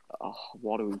like, oh,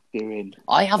 what are we doing?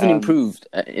 I haven't improved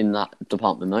in that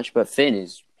department much, but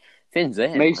Finn's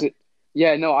there. Mason,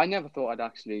 yeah, no, I never thought I'd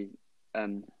actually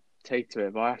take to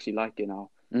it, but I actually like it now.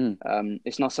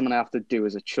 It's not something I have to do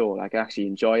as a chore. Like I actually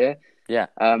enjoy it. Yeah.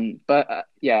 But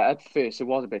at first it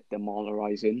was a bit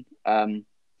demoralizing.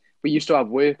 We used to have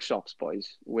workshops,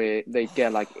 boys, where they'd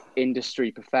get like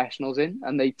industry professionals in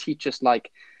and they teach us like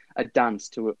a dance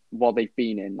to what they've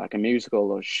been in, like a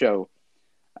musical or a show.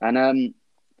 And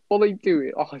what they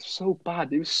do, it's so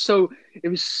bad. It was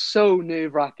so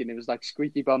nerve wracking. It was like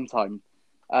squeaky bum time.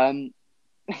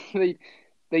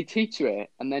 They teach you it,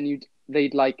 and then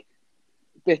they'd like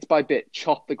bit by bit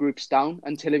chop the groups down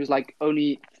until it was like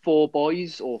only 4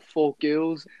 boys or 4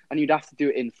 girls, and you'd have to do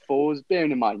it in 4s.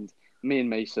 Bearing in mind, me and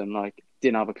Mason like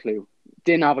didn't have a clue,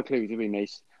 did we,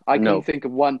 Mace? I couldn't think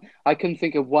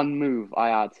of one move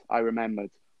I remembered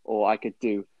or I could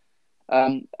do.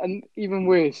 And even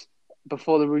worse,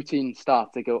 before the routine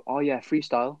starts, they go, "Oh yeah,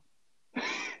 freestyle."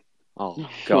 Oh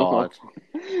God!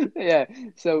 Yeah,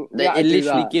 so it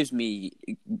literally gives me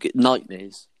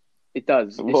nightmares. It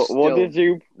does. What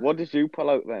did you pull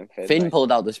out then, Finn? Finn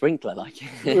pulled out the sprinkler, like.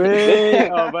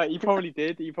 But he probably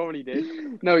did.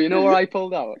 No, you know what I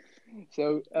pulled out?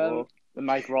 So the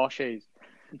Mike Roches.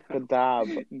 The dab.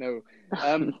 No,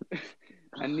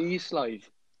 a knee slide.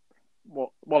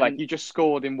 What? Like you just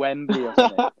scored in Wembley or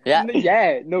something?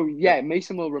 Yeah.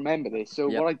 Mason will remember this. So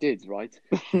what I did, right?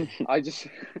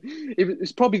 It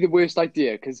was probably the worst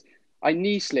idea because I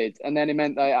knee slid and then it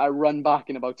meant that I run back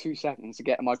in about 2 seconds to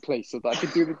get to my place so that I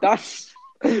could do the dance.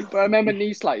 But I remember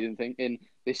knee sliding thinking,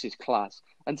 this is class.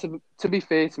 And to be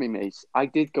fair to me, mates, I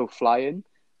did go flying,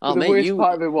 Oh, the mate, worst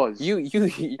part of it was you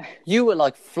were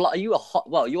like you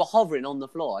were hovering on the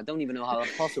floor. I don't even know how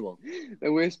that's possible.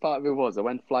 the worst part of it was I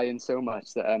went flying so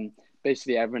much that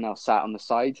basically everyone else sat on the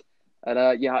side, and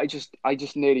I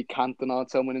just nearly cantonade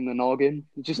someone in the noggin.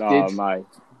 It just did. mate.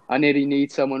 I nearly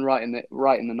need someone right in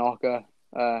the knocker.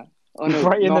 Oh no,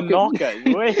 Right in the knocker.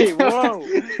 Wait, whoa.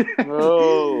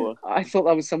 Whoa. I thought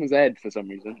that was someone's head for some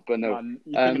reason, but no.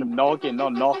 You're thinking of noggin,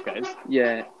 not knockers.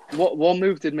 Yeah. What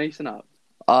move did Mason have?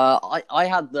 I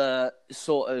had the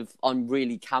sort of I'm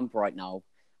really camp right now,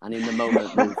 and in the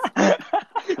moment move.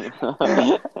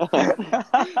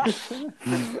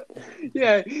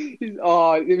 Yeah.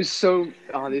 It was so.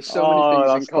 There's so many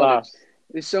things in college. Class.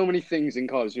 There's so many things in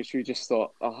college which we just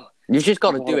thought, You just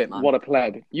got to do it, man. What a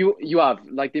pleb. You have,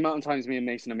 like, the amount of times me and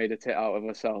Mason have made a tit out of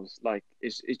ourselves, like,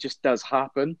 it just does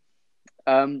happen.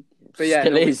 But yeah,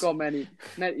 we've got many,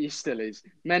 it still is,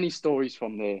 many stories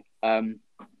from there.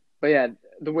 But yeah,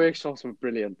 the workshops were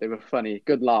brilliant. They were funny,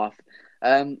 good laugh.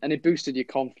 And it boosted your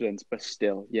confidence, but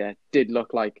still, yeah, it did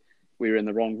look like we were in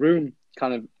the wrong room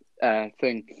kind of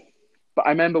thing. But I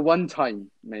remember one time,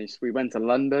 Mace, we went to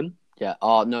London. Yeah.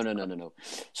 Oh, no.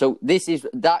 So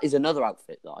that is another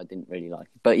outfit that I didn't really like.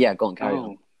 But yeah, go on, carry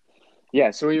on.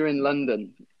 Yeah, so we were in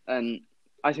London, and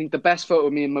I think the best photo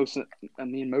me and Mason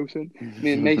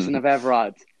have ever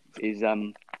had is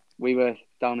we were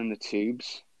down in the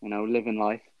tubes, living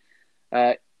life.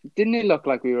 Didn't it look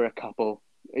like we were a couple?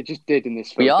 It just did in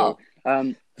this photo. We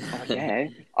are. Yeah,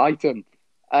 item.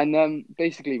 And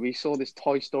basically we saw this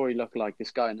Toy Story look-alike,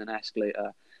 this guy in an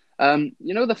escalator.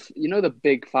 The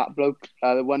big fat bloke,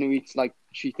 the one who eats like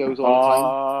Cheetos all the time.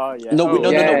 Oh yeah.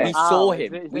 No, yeah. we saw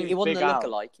him. It wasn't a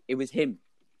lookalike. It was him.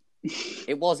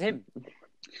 It was him.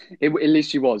 It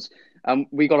literally was.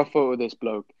 We got a photo of this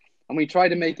bloke, and we tried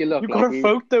to make it look You like got a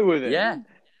photo with it? Yeah.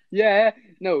 Yeah.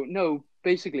 No.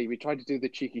 Basically, we tried to do the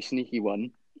cheeky, sneaky one.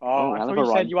 Oh, I thought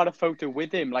you said you had a photo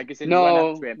with him, like as in no, you went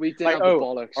up to him. We didn't have the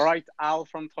bollocks. All right, Al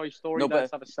from Toy Story.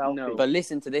 Let's have a selfie. No. But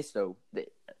listen to this though.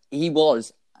 He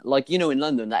was like, in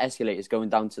London, that escalator is going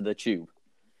down to the tube.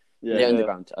 The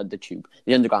underground.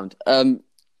 The underground.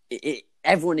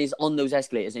 Everyone is on those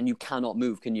escalators and you cannot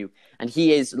move, can you? And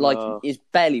he is like, his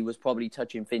belly was probably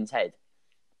touching Finn's head.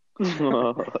 Finn,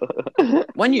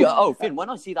 when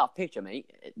I see that picture,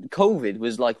 mate, COVID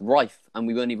was like rife and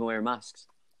we weren't even wearing masks.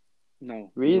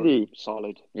 No. Really?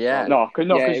 Solid. Yeah. No,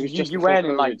 because you went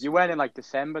in like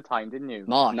December time, didn't you?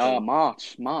 March. No,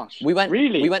 March. We went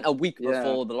a week Yeah.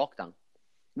 before the lockdown.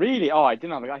 Really? Oh, I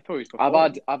didn't have. I thought it was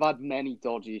before. I've had many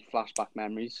dodgy flashback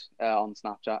memories on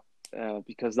Snapchat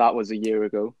because that was a year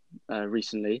ago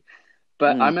recently.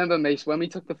 But I remember, Mace, when we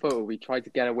took the photo, we tried to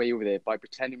get away with it by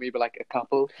pretending we were like a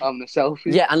couple on the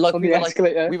selfie. Yeah, and like on we the were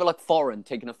escalator. like foreign,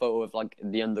 taking a photo of like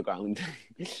the underground.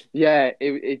 Yeah,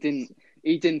 it didn't.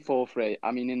 He didn't fall for it.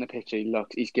 I mean, in the picture,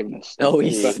 he's giving us. Oh,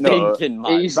 he's stinking,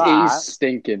 man. He's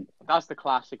stinking. That's the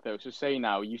classic, though. So say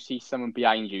now you see someone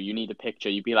behind you, you need a picture.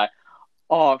 You'd be like,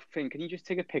 "Oh, Finn, can you just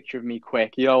take a picture of me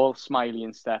quick?" You're all smiley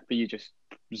and stuff, but you just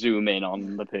zoom in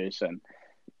on the person.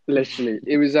 Literally,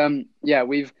 it was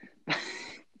we've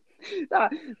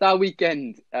that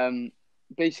weekend.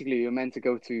 Basically, we were meant to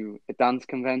go to a dance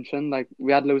convention. Like,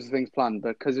 we had loads of things planned,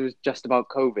 but because it was just about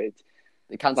COVID,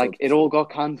 it all got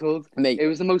cancelled. Mate, it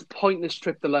was the most pointless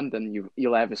trip to London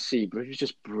you'll ever see, but it was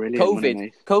just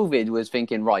brilliant. COVID was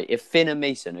thinking, right, if Finn and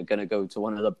Mason are going to go to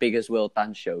one of the biggest world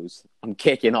dance shows, I'm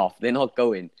kicking off. They're not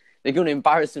going. They're going to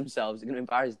embarrass themselves. They're going to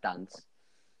embarrass dance.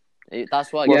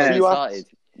 That's why I started.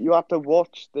 You had to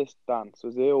watch this dance,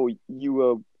 was it? Or you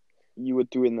were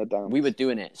doing the dance? We were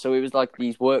doing it. So it was like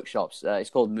these workshops. It's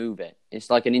called Move It. It's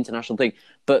like an international thing.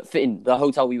 But Finn, the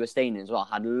hotel we were staying in as well,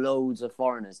 had loads of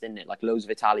foreigners, didn't it? Like loads of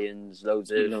Italians,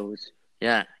 loads.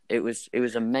 Yeah, it was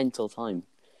a mental time.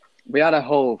 We had a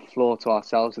whole floor to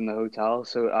ourselves in the hotel.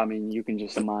 So, I mean, you can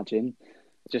just imagine.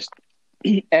 Just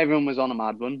everyone was on a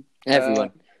mad one.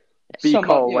 Everyone.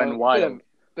 Went wild.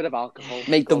 Bit of alcohol.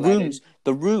 Mate, the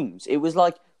rooms. It was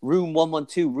like room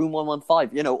 112, room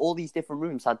 115. All these different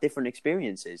rooms had different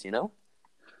experiences,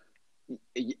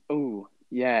 Oh,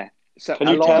 yeah. So can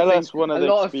you tell us one of the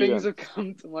A lot of things have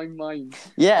come to my mind.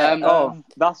 Yeah.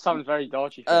 That sounds very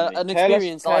dodgy. An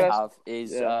experience I have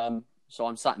is, so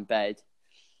I'm sat in bed.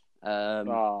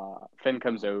 Finn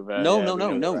comes over.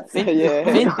 No.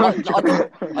 Finn,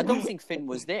 I don't think Finn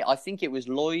was there. I think it was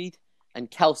Lloyd and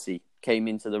Kelsey came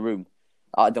into the room.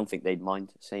 I don't think they'd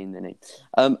mind saying their name.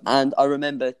 And I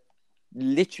remember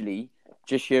literally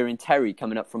just hearing Terry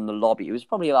coming up from the lobby. It was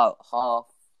probably about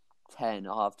 10:30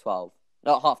 or 12:30.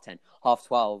 No, 10:30,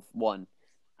 12:30, 1.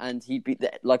 And he'd be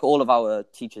like, all of our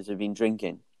teachers had been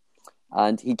drinking.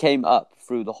 And he came up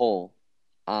through the hall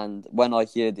and when I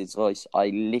heard his voice, I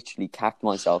literally cacked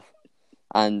myself.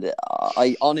 And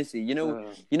I honestly,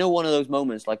 one of those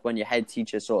moments like when your head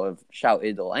teacher sort of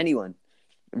shouted or anyone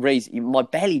raised, my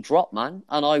belly dropped, man,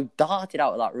 and I darted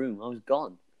out of that room. I was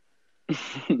gone.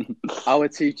 Our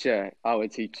teacher,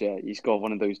 he's got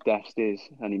one of those death stares,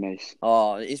 and he makes.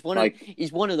 Oh, he's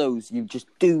one of those you just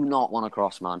do not want to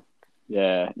cross, man.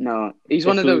 Yeah. No, he's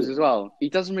one of those as well. He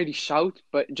doesn't really shout,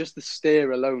 but just the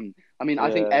stare alone. I mean, I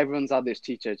think everyone's had this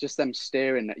teacher, just them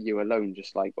staring at you alone,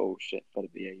 just like, oh shit, better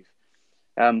behave.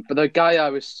 But the guy I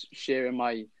was sharing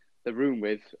the room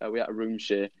with, we had a room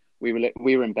share. We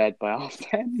were in bed by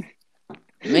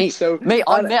 10:30. Mate,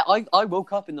 I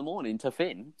woke up in the morning to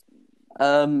Finn,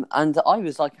 and I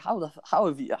was like, how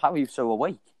are you so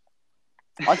awake?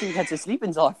 I didn't get to sleep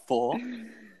until like 4.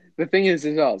 The thing is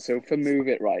as well, so for Move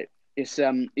It Right, it's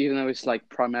even though it's like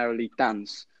primarily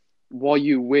dance, what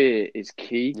you wear is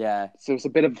key. Yeah. So it's a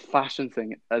bit of a fashion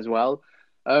thing as well.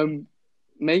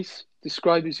 Mace,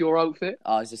 describe as your outfit.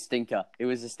 Oh, it's a stinker. It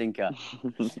was a stinker.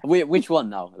 Which one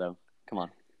now, though? Come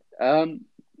on.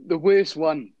 The worst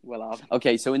one we'll have.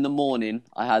 Okay, so in the morning,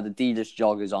 I had Adidas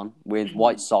joggers on with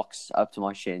white socks up to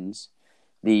my shins.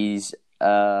 These,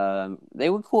 they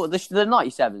were called, the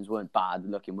 97s weren't bad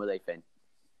looking, were they, Finn?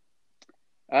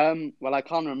 Well, I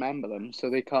can't remember them,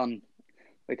 so they can't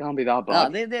be that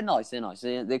bad. No, they're nice.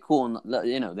 They're cool.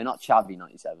 They're not shabby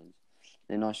 97s.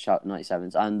 They're nice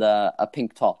 97s, and a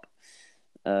pink top.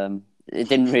 It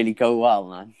didn't really go well,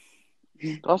 man.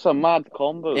 That's a mad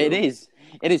combo. It is.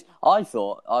 I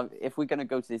thought if we're gonna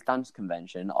go to this dance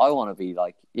convention, I want to be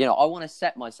like, I want to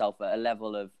set myself at a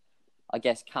level of, I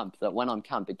guess, camp that when I'm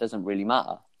camp, it doesn't really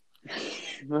matter.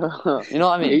 You know what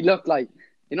I mean? He looked like.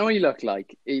 You know what he looked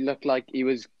like? He looked like he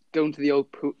was going to the old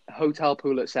hotel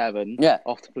pool at 7. Yeah.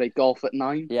 Off to play golf at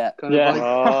 9. Yeah. Kind of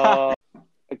like.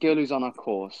 A girl who's on our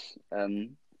course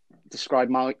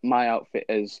described my outfit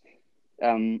as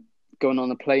going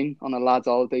on a plane on a lad's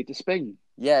holiday to Spain.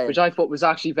 Yeah. Which I thought was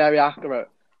actually very accurate.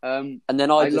 And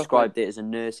then I described it as a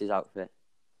nurse's outfit.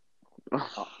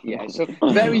 Yeah, so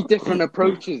very different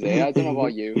approaches there. I don't know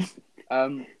about you.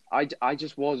 I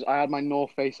had my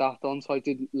North Face hat on, so I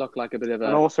did look like a bit of a...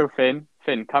 And also, Finn,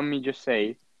 can we just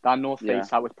say that North Face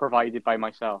hat was provided by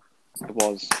myself? It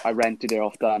was. I rented it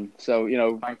off Dan. So,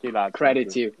 thank you, lad. Credit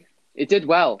to you. It did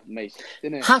well, mate,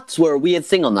 didn't it? Hats were a weird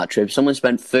thing on that trip. Someone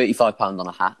spent £35 on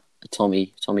a hat. A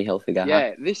Tommy Hilfiger hat.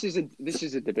 Yeah, this is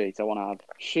a debate I want to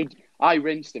have. I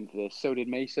rinsed him for this? So did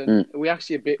Mason. We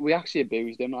actually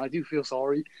abused him. I do feel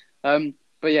sorry.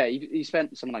 But yeah, he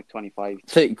spent something like 25,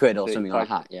 30 quid or something on a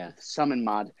hat. Yeah, something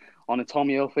mad on a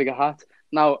Tommy Hilfiger hat.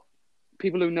 Now,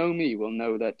 people who know me will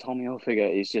know that Tommy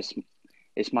Hilfiger is just.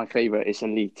 It's my favourite. It's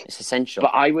elite. It's essential.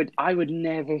 But I would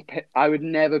never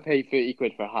pay 30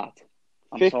 quid for a hat.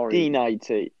 I'm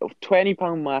 15.90 of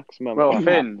 £20 maximum. Well,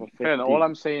 Finn, all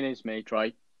I'm saying is, mate,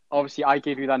 right? Obviously, I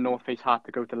gave you that North Face hat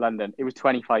to go to London. It was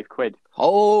 25 quid.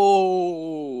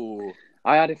 Oh,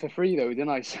 I had it for free though, didn't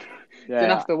I? Didn't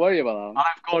have to worry about that.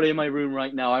 I've got it in my room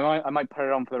right now. I might put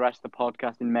it on for the rest of the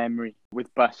podcast in memory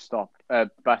with bus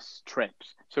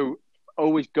trips. So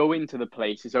always go into the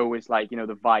place is always like, the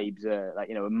vibes are like,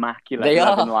 immaculate. They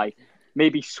are. Like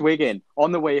maybe swigging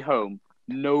on the way home.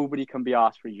 Nobody can be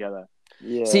asked for each other.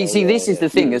 Yeah, see, this is the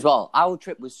thing as well. Our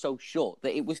trip was so short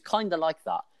that it was kind of like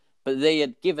that. But they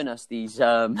had given us these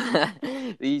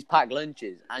these packed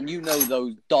lunches, and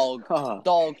those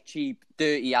dog cheap,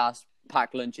 dirty ass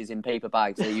packed lunches in paper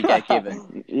bags that you get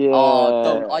given.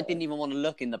 I didn't even want to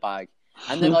look in the bag.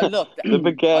 And then I looked,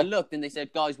 and they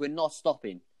said, "Guys, we're not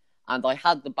stopping." And I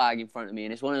had the bag in front of me,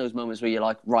 and it's one of those moments where you're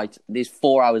like, "Right, there's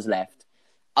 4 hours left.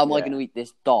 Am I going to eat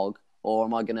this dog, or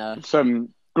am I going to some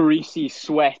greasy,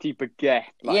 sweety baguette.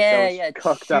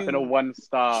 Cooked up in a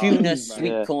 1-star. Tuna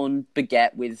sweet corn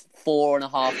baguette with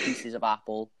 4.5 pieces of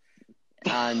apple.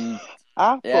 And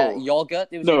yogurt.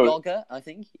 There was a yogurt, I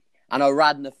think. And a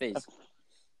Radler fizz.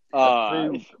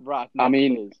 I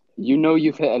mean,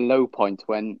 you've hit a low point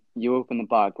when you open the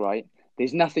bag, right?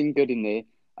 There's nothing good in there.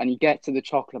 And you get to the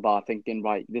chocolate bar thinking,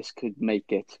 right, this could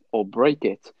make it or break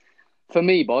it. For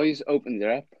me, boys, open it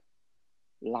up.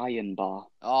 Lion bar.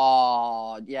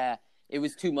 Oh, yeah. It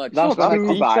was too much. That's not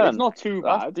too bad. It's not too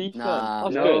bad. That's decent.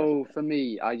 That's good. For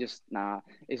me,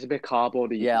 it's a bit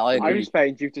cardboardy. Yeah, I agree. I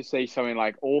expected you to say something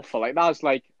like awful. Like that's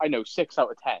like, 6 out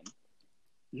of 10.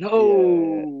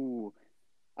 No.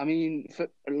 Yeah. I mean, for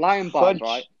Lion bars,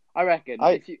 right? I reckon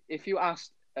if you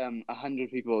asked 100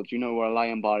 people, do you know where a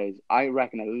Lion bar is? I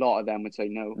reckon a lot of them would say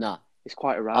no. Nah. It's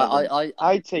quite irrelevant.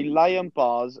 I'd say Lion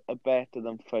bars are better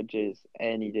than fudges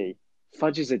any day.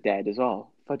 Fudges are dead as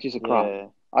well. Fudges are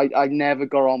crap. I never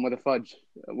got on with a fudge.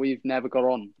 We've never got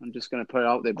on. I'm just going to put it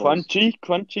out there, boys.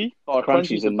 Crunchy. Oh,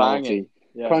 Crunchies are naughty.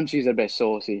 Yeah. Crunchies are a bit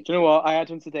saucy. Do you know what? I had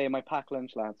one today in my packed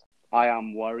lunch, lads. I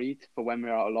am worried for when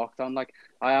we're out of lockdown. Like,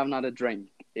 I haven't had a drink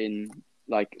in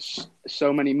like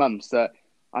so many months that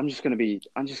I'm just gonna be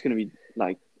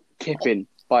like kipping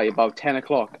by about 10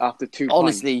 o'clock after 2 pints.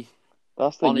 Honestly,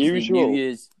 usual. New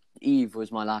Year's Eve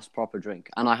was my last proper drink,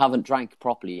 and I haven't drank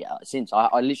properly since.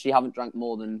 I literally haven't drank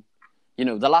more than,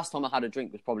 the last time I had a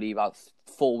drink was probably about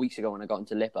 4 weeks ago when I got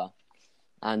into Lipa,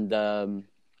 and and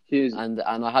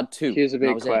I had 2. Here's a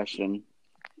big question.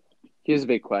 Here's a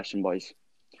big question, boys.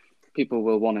 People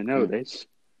will want to know this.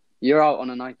 You're out on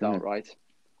a night out, right?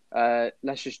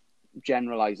 Let's just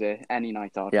generalize it. Any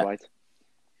night out, right?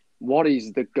 What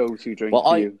is the go-to drink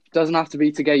for you? Doesn't have to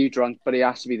be to get you drunk, but it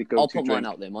has to be the go-to drink. I'll put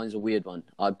mine out there. Mine's a weird one.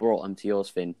 I brought them to yours,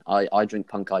 Finn. I drink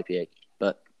Punk IPA,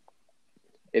 but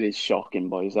it is shocking,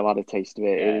 boys. I've had a taste of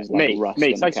it. Yeah. It is like rust.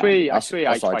 Mate, I swear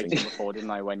I tried it before,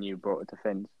 didn't I, when you brought it to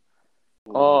Finn's?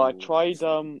 Oh, I tried,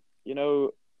 what's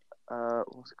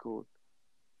it called?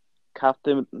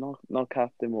 Not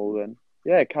Captain Morgan.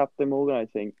 Yeah, Captain Morgan, I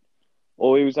think.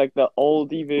 Or it was like the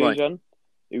oldie version. Right.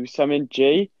 It was something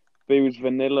J, but it was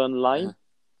vanilla and lime. Yeah.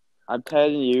 I'm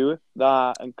telling you,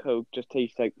 that and Coke just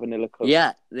taste like vanilla Coke.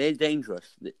 Yeah, they're dangerous.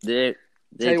 They're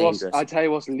dangerous. I tell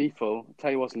you what's lethal.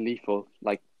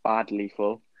 Like bad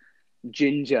lethal.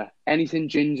 Ginger. Anything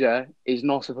ginger is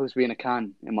not supposed to be in a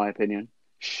can, in my opinion.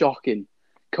 Shocking.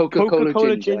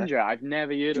 Coca-Cola ginger. I've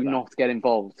never heard of that. Do not get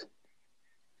involved.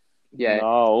 Yeah.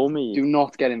 No, me. Do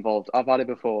not get involved. I've had it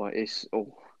before. It's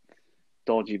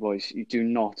dodgy, boys. You do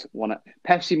not want to.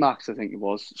 Pepsi Max, I think it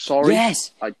was. Sorry.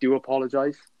 Yes. I do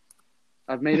apologise.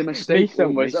 I've made a mistake.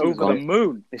 Mason was over the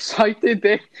moon. Excited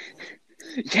there.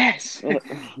 Yes.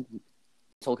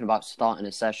 Talking about starting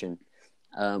a session.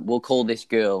 We'll call this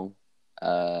girl.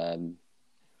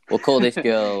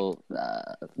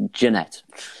 Jeanette.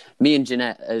 Me and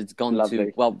Jeanette has gone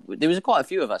to. Well, there was quite a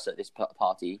few of us at this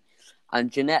party,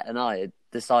 and Jeanette and I had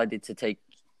decided to take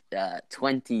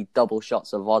 20 double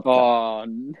shots of vodka. Oh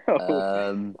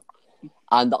no!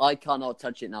 And I cannot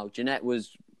touch it now. Jeanette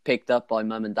was picked up by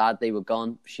mum and dad. They were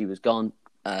gone. She was gone.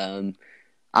 And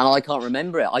I can't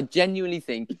remember it. I genuinely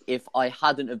think if I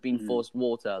hadn't have been forced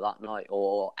water that night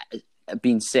or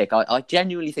been sick, I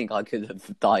genuinely think I could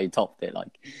have died topped it.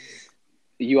 Like,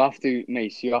 you have to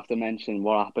mention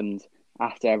what happened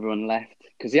after everyone left,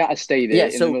 because you had to stay there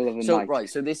in the middle of the night. Right,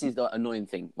 so this is the annoying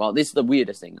thing. Well, this is the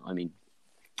weirdest thing. I mean,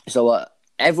 so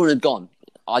everyone had gone.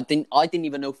 I didn't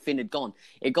even know Finn had gone.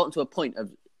 It got to a point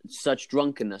of such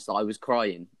drunkenness that I was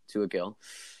crying to a girl.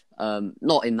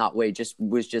 Not in that way,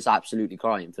 was just absolutely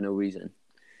crying for no reason.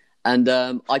 And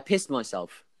I pissed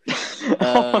myself.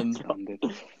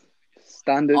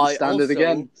 Standard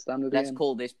again. Let's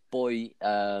call this boy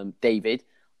David.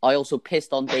 I also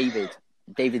pissed on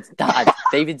David's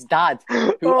dad,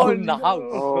 who owned the house.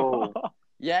 Oh.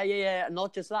 Yeah.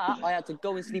 Not just that, I had to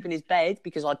go and sleep in his bed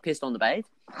because I'd pissed on the bed.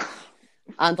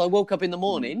 And I woke up in the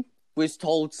morning, was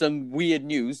told some weird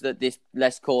news that this,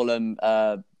 let's call them,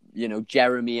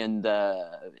 Jeremy and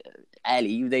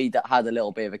Ellie, they had a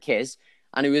little bit of a kiss.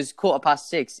 And it was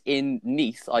 6:15 in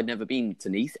Neath. I'd never been to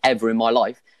Neath ever in my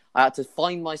life. I had to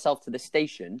find myself to the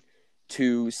station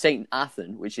to St.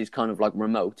 Athan, which is kind of like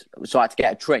remote. So I had to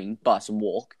get a train, bus and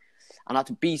walk. And I had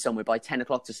to be somewhere by 10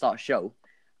 o'clock to start a show.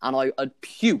 And I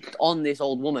puked on this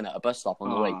old woman at a bus stop on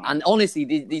the way. And honestly,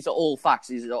 these are all facts.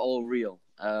 These are all real.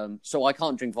 So I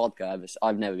can't drink vodka.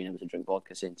 I've never been able to drink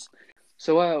vodka since.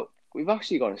 So we've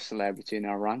actually got a celebrity in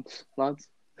our ranks, lads.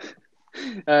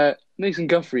 Mason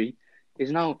Guthrie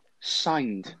is now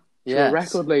signed to a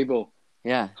record label.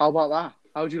 Yeah. How about that?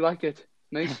 How do you like it,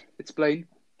 mate? Explain.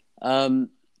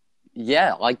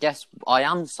 Yeah, I guess I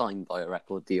am signed by a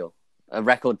record label.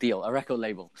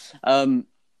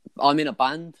 I'm in a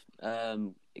band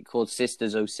called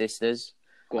Sisters Oh Sisters.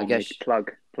 I guess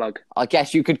plug. I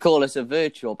guess you could call us a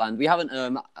virtual band.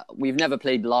 We've never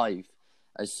played live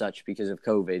as such because of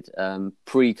COVID.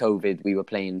 Pre-COVID, we were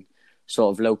playing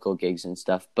sort of local gigs and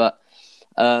stuff. But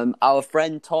our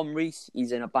friend Tom Reese,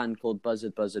 he's in a band called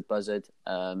Buzzard.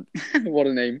 What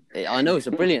a name! I know, it's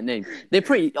a brilliant name. They're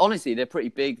pretty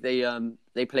big.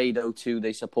 They played O2.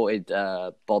 They supported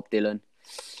Bob Dylan.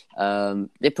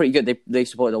 They're pretty good. They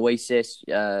supported Oasis,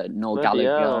 Noel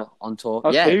Gallagher on tour.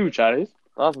 That's huge, that is.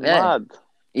 That's mad.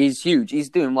 He's huge. He's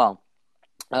doing well.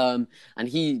 And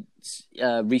he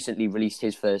recently released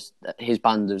his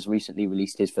band has recently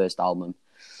released his first album.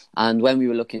 And when we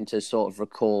were looking to sort of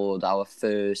record our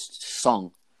first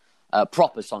song,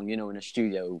 proper song, in a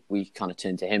studio, we kind of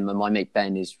turned to him. And my mate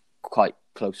Ben is quite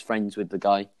close friends with the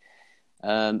guy.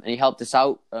 and he helped us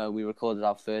out. We recorded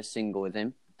our first single with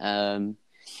him.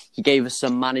 He gave us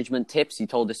some management tips. He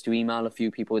told us to email a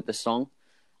few people with the song.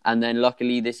 And then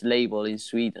luckily this label in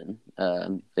Sweden,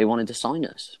 they wanted to sign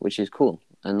us, which is cool.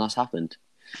 And that's happened.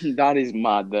 That is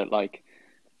mad that like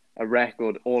a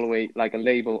record all the way, like a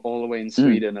label all the way in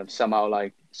Sweden have somehow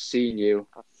like seen you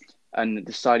and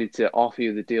decided to offer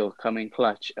you the deal coming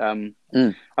clutch. I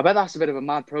bet that's a bit of a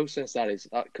mad process, that is,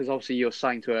 because obviously you're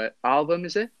signed to an album,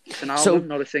 is it? It's an album,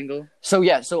 not a single?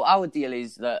 So our deal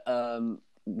is that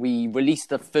we released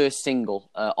the first single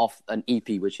off an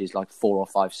EP, which is like 4 or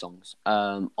 5 songs,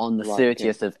 on the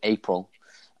 30th of April.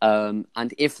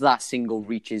 And if that single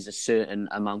reaches a certain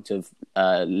amount of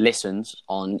listens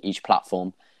on each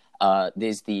platform,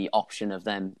 there's the option of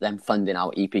them funding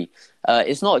our EP.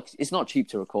 It's not cheap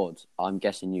to record. I'm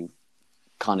guessing you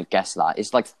kind of guess that.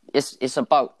 It's like it's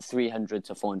about £300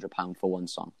 to £400 for one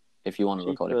song if you want to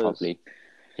record it properly.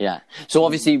 Yeah. So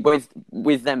obviously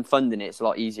with them funding it, it's a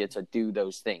lot easier to do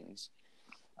those things.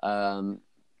 But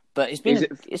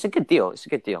it's a good deal. It's a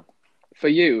good deal. For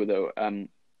you though,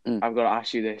 I've got to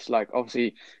ask you this. Like,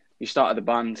 obviously, you started the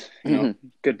band, you know,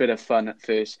 good bit of fun at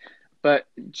first. But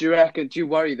do you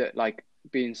worry that, like,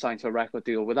 being signed to a record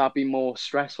deal, would that be more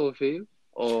stressful for you?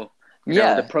 Or, you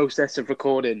know, the process of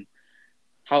recording,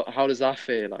 how does that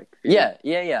feel like? Yeah.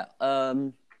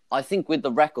 I think with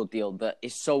the record deal, that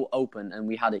is so open and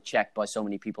we had it checked by so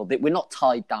many people that we're not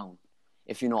tied down,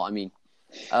 if you know what I mean.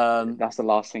 That's the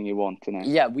last thing you want to know.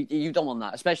 Yeah, you don't want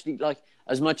that, especially like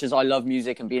as much as I love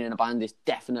music and being in a band is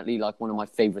definitely like one of my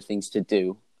favorite things to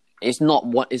do. It's not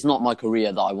my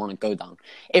career that I want to go down.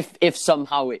 If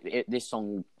somehow this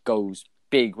song goes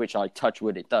big, which I touch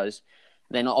wood it does,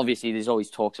 then obviously there's always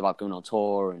talks about going on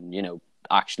tour and, you know,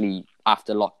 actually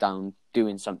after lockdown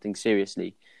doing something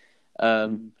seriously.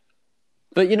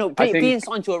 But you know, being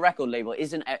signed to a record label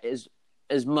isn't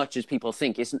as much as people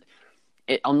think.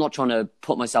 I'm not trying to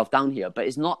put myself down here, but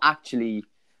it's not actually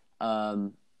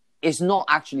that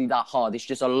hard. It's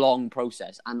just a long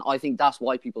process, and I think that's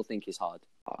why people think it's hard.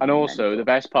 And also, the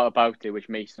best part about it, which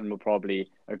Mason will probably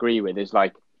agree with, is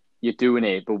like you're doing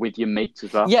it, but with your mates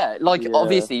as well. Yeah,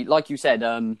 obviously, like you said,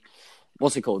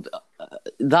 what's it called?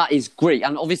 That is great,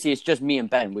 and obviously it's just me and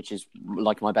Ben, which is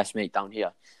like my best mate down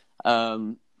here.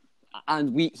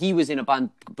 And he was in a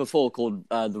band before called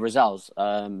the Rizals,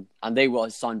 and they were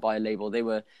signed by a label.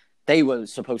 They were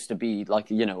supposed to be like,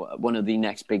 you know, one of the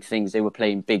next big things. They were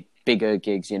playing bigger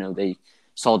gigs. You know, they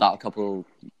sold out a couple,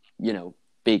 you know,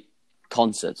 big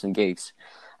concerts and gigs.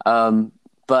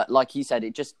 But like he said,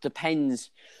 it just depends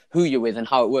who you're with and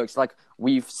how it works. Like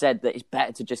we've said that it's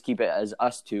better to just keep it as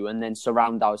us two and then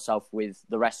surround ourselves with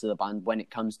the rest of the band when it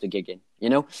comes to gigging, you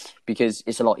know, because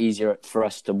it's a lot easier for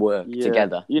us to work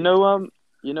together. You know,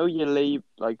 your label,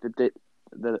 like the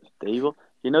label,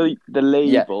 you know, the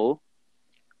label,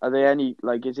 are they any,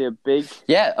 like, is it a big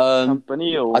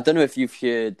company or? I don't know if you've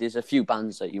heard, there's a few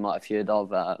bands that you might have heard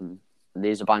of.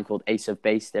 There's a band called Ace of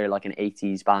Base. They're like an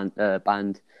 80s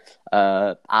band.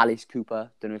 Alice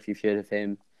Cooper, don't know if you've heard of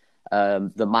him.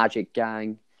 The Magic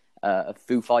Gang,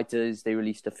 Foo Fighters. They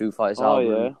released a Foo Fighters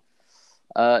album.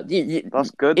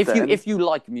 That's good. If you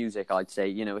like music, I'd say,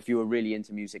 you know, if you were really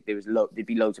into music, there'd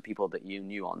be loads of people that you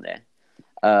knew on there.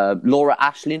 Laura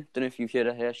Ashlin, don't know if you've heard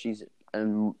of her. She's a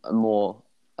more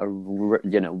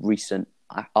recent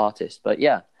artist, but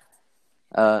yeah.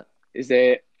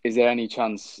 Is there any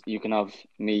chance you can have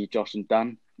me, Josh, and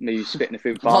Dan maybe spitting a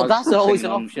few bars? Oh, that's always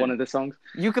an option. One of the songs.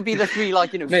 You could be the three,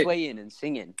 like, you know, swaying and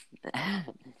singing.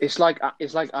 It's like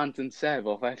Ant and Seb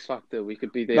off X Factor. We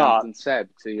could be the Ant and Seb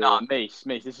to your... Nah, Mace,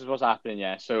 this is what's happening,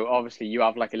 yeah. So obviously you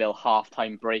have like a little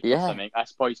half-time break or something.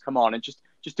 Us boys come on and just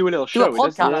do a little show. It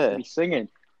doesn't have to be singing.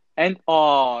 And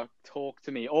talk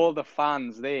to me. All the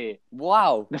fans there.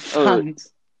 Wow. The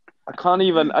fans. I can't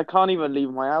even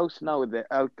leave my house now with it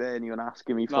out there and you're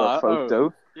asking me for a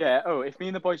photo. If me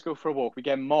and the boys go for a walk, we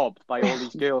get mobbed by all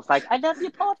these girls like, I love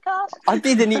your podcast. I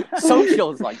didn't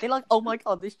socials, like they're like, oh my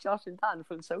god, this Josh and Dan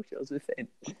from socials is in.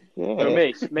 Yeah.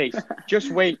 So Mace,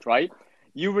 just wait, right?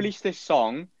 You release this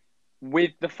song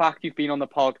with the fact you've been on the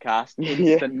podcast,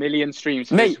 instant million streams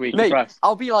this week. Mate,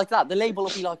 I'll be like that. The label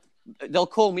will be like, they'll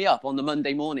call me up on the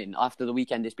Monday morning after the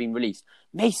weekend has been released.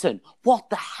 Mason, what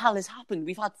the hell has happened?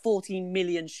 We've had 14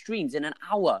 million streams in an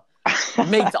hour.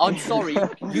 Mate, I'm sorry.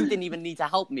 You didn't even need to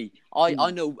help me.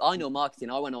 I know marketing.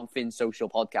 I went on Finn's social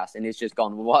podcast and it's just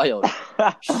gone wild.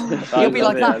 You'll be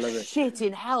like that. Shit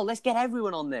in hell. Let's get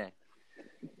everyone on there.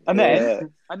 And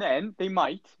then they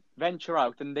might venture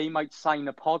out and they might sign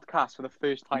a podcast for the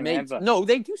first time ever. No,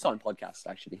 they do sign podcasts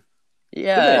actually.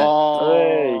 Yeah.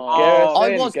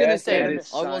 I was gonna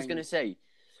say,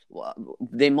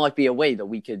 there might be a way that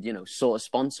we could, sort of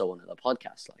sponsor one of the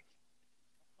podcasts. Like,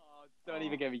 don't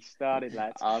even get me started,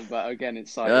 lads. But again,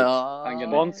 it's like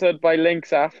sponsored by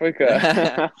Lynx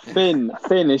Africa. Finn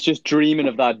is just dreaming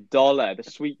of that dollar, the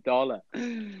sweet dollar.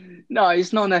 No,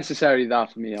 it's not necessarily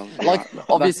that for me. Like,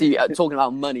 obviously, talking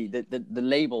about money, the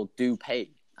label do pay,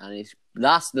 and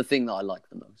that's the thing that I like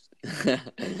the most.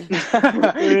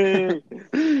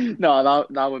 No,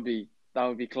 that would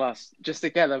be class. Just to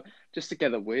get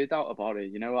the word out about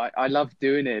it. I love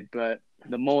doing it, but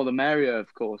the more the merrier,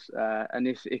 of course. And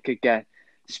if it could get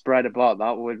spread about,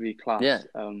 that would be class. Yeah.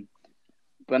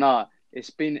 But no,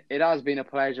 it has been a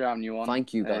pleasure having you on.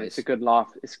 Thank you, guys. It's a good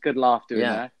laugh. It's a good laugh doing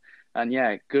that. And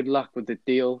yeah, good luck with the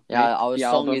deal. Yeah, our the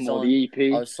song album is or on. the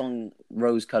EP. Our song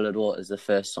 "Rose Colored Water" is the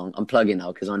first song. I'm plugging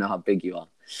now because I know how big you are.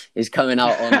 It's coming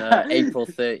out on April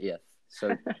 30th,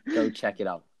 so go check it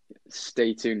out.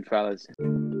 Stay tuned, fellas.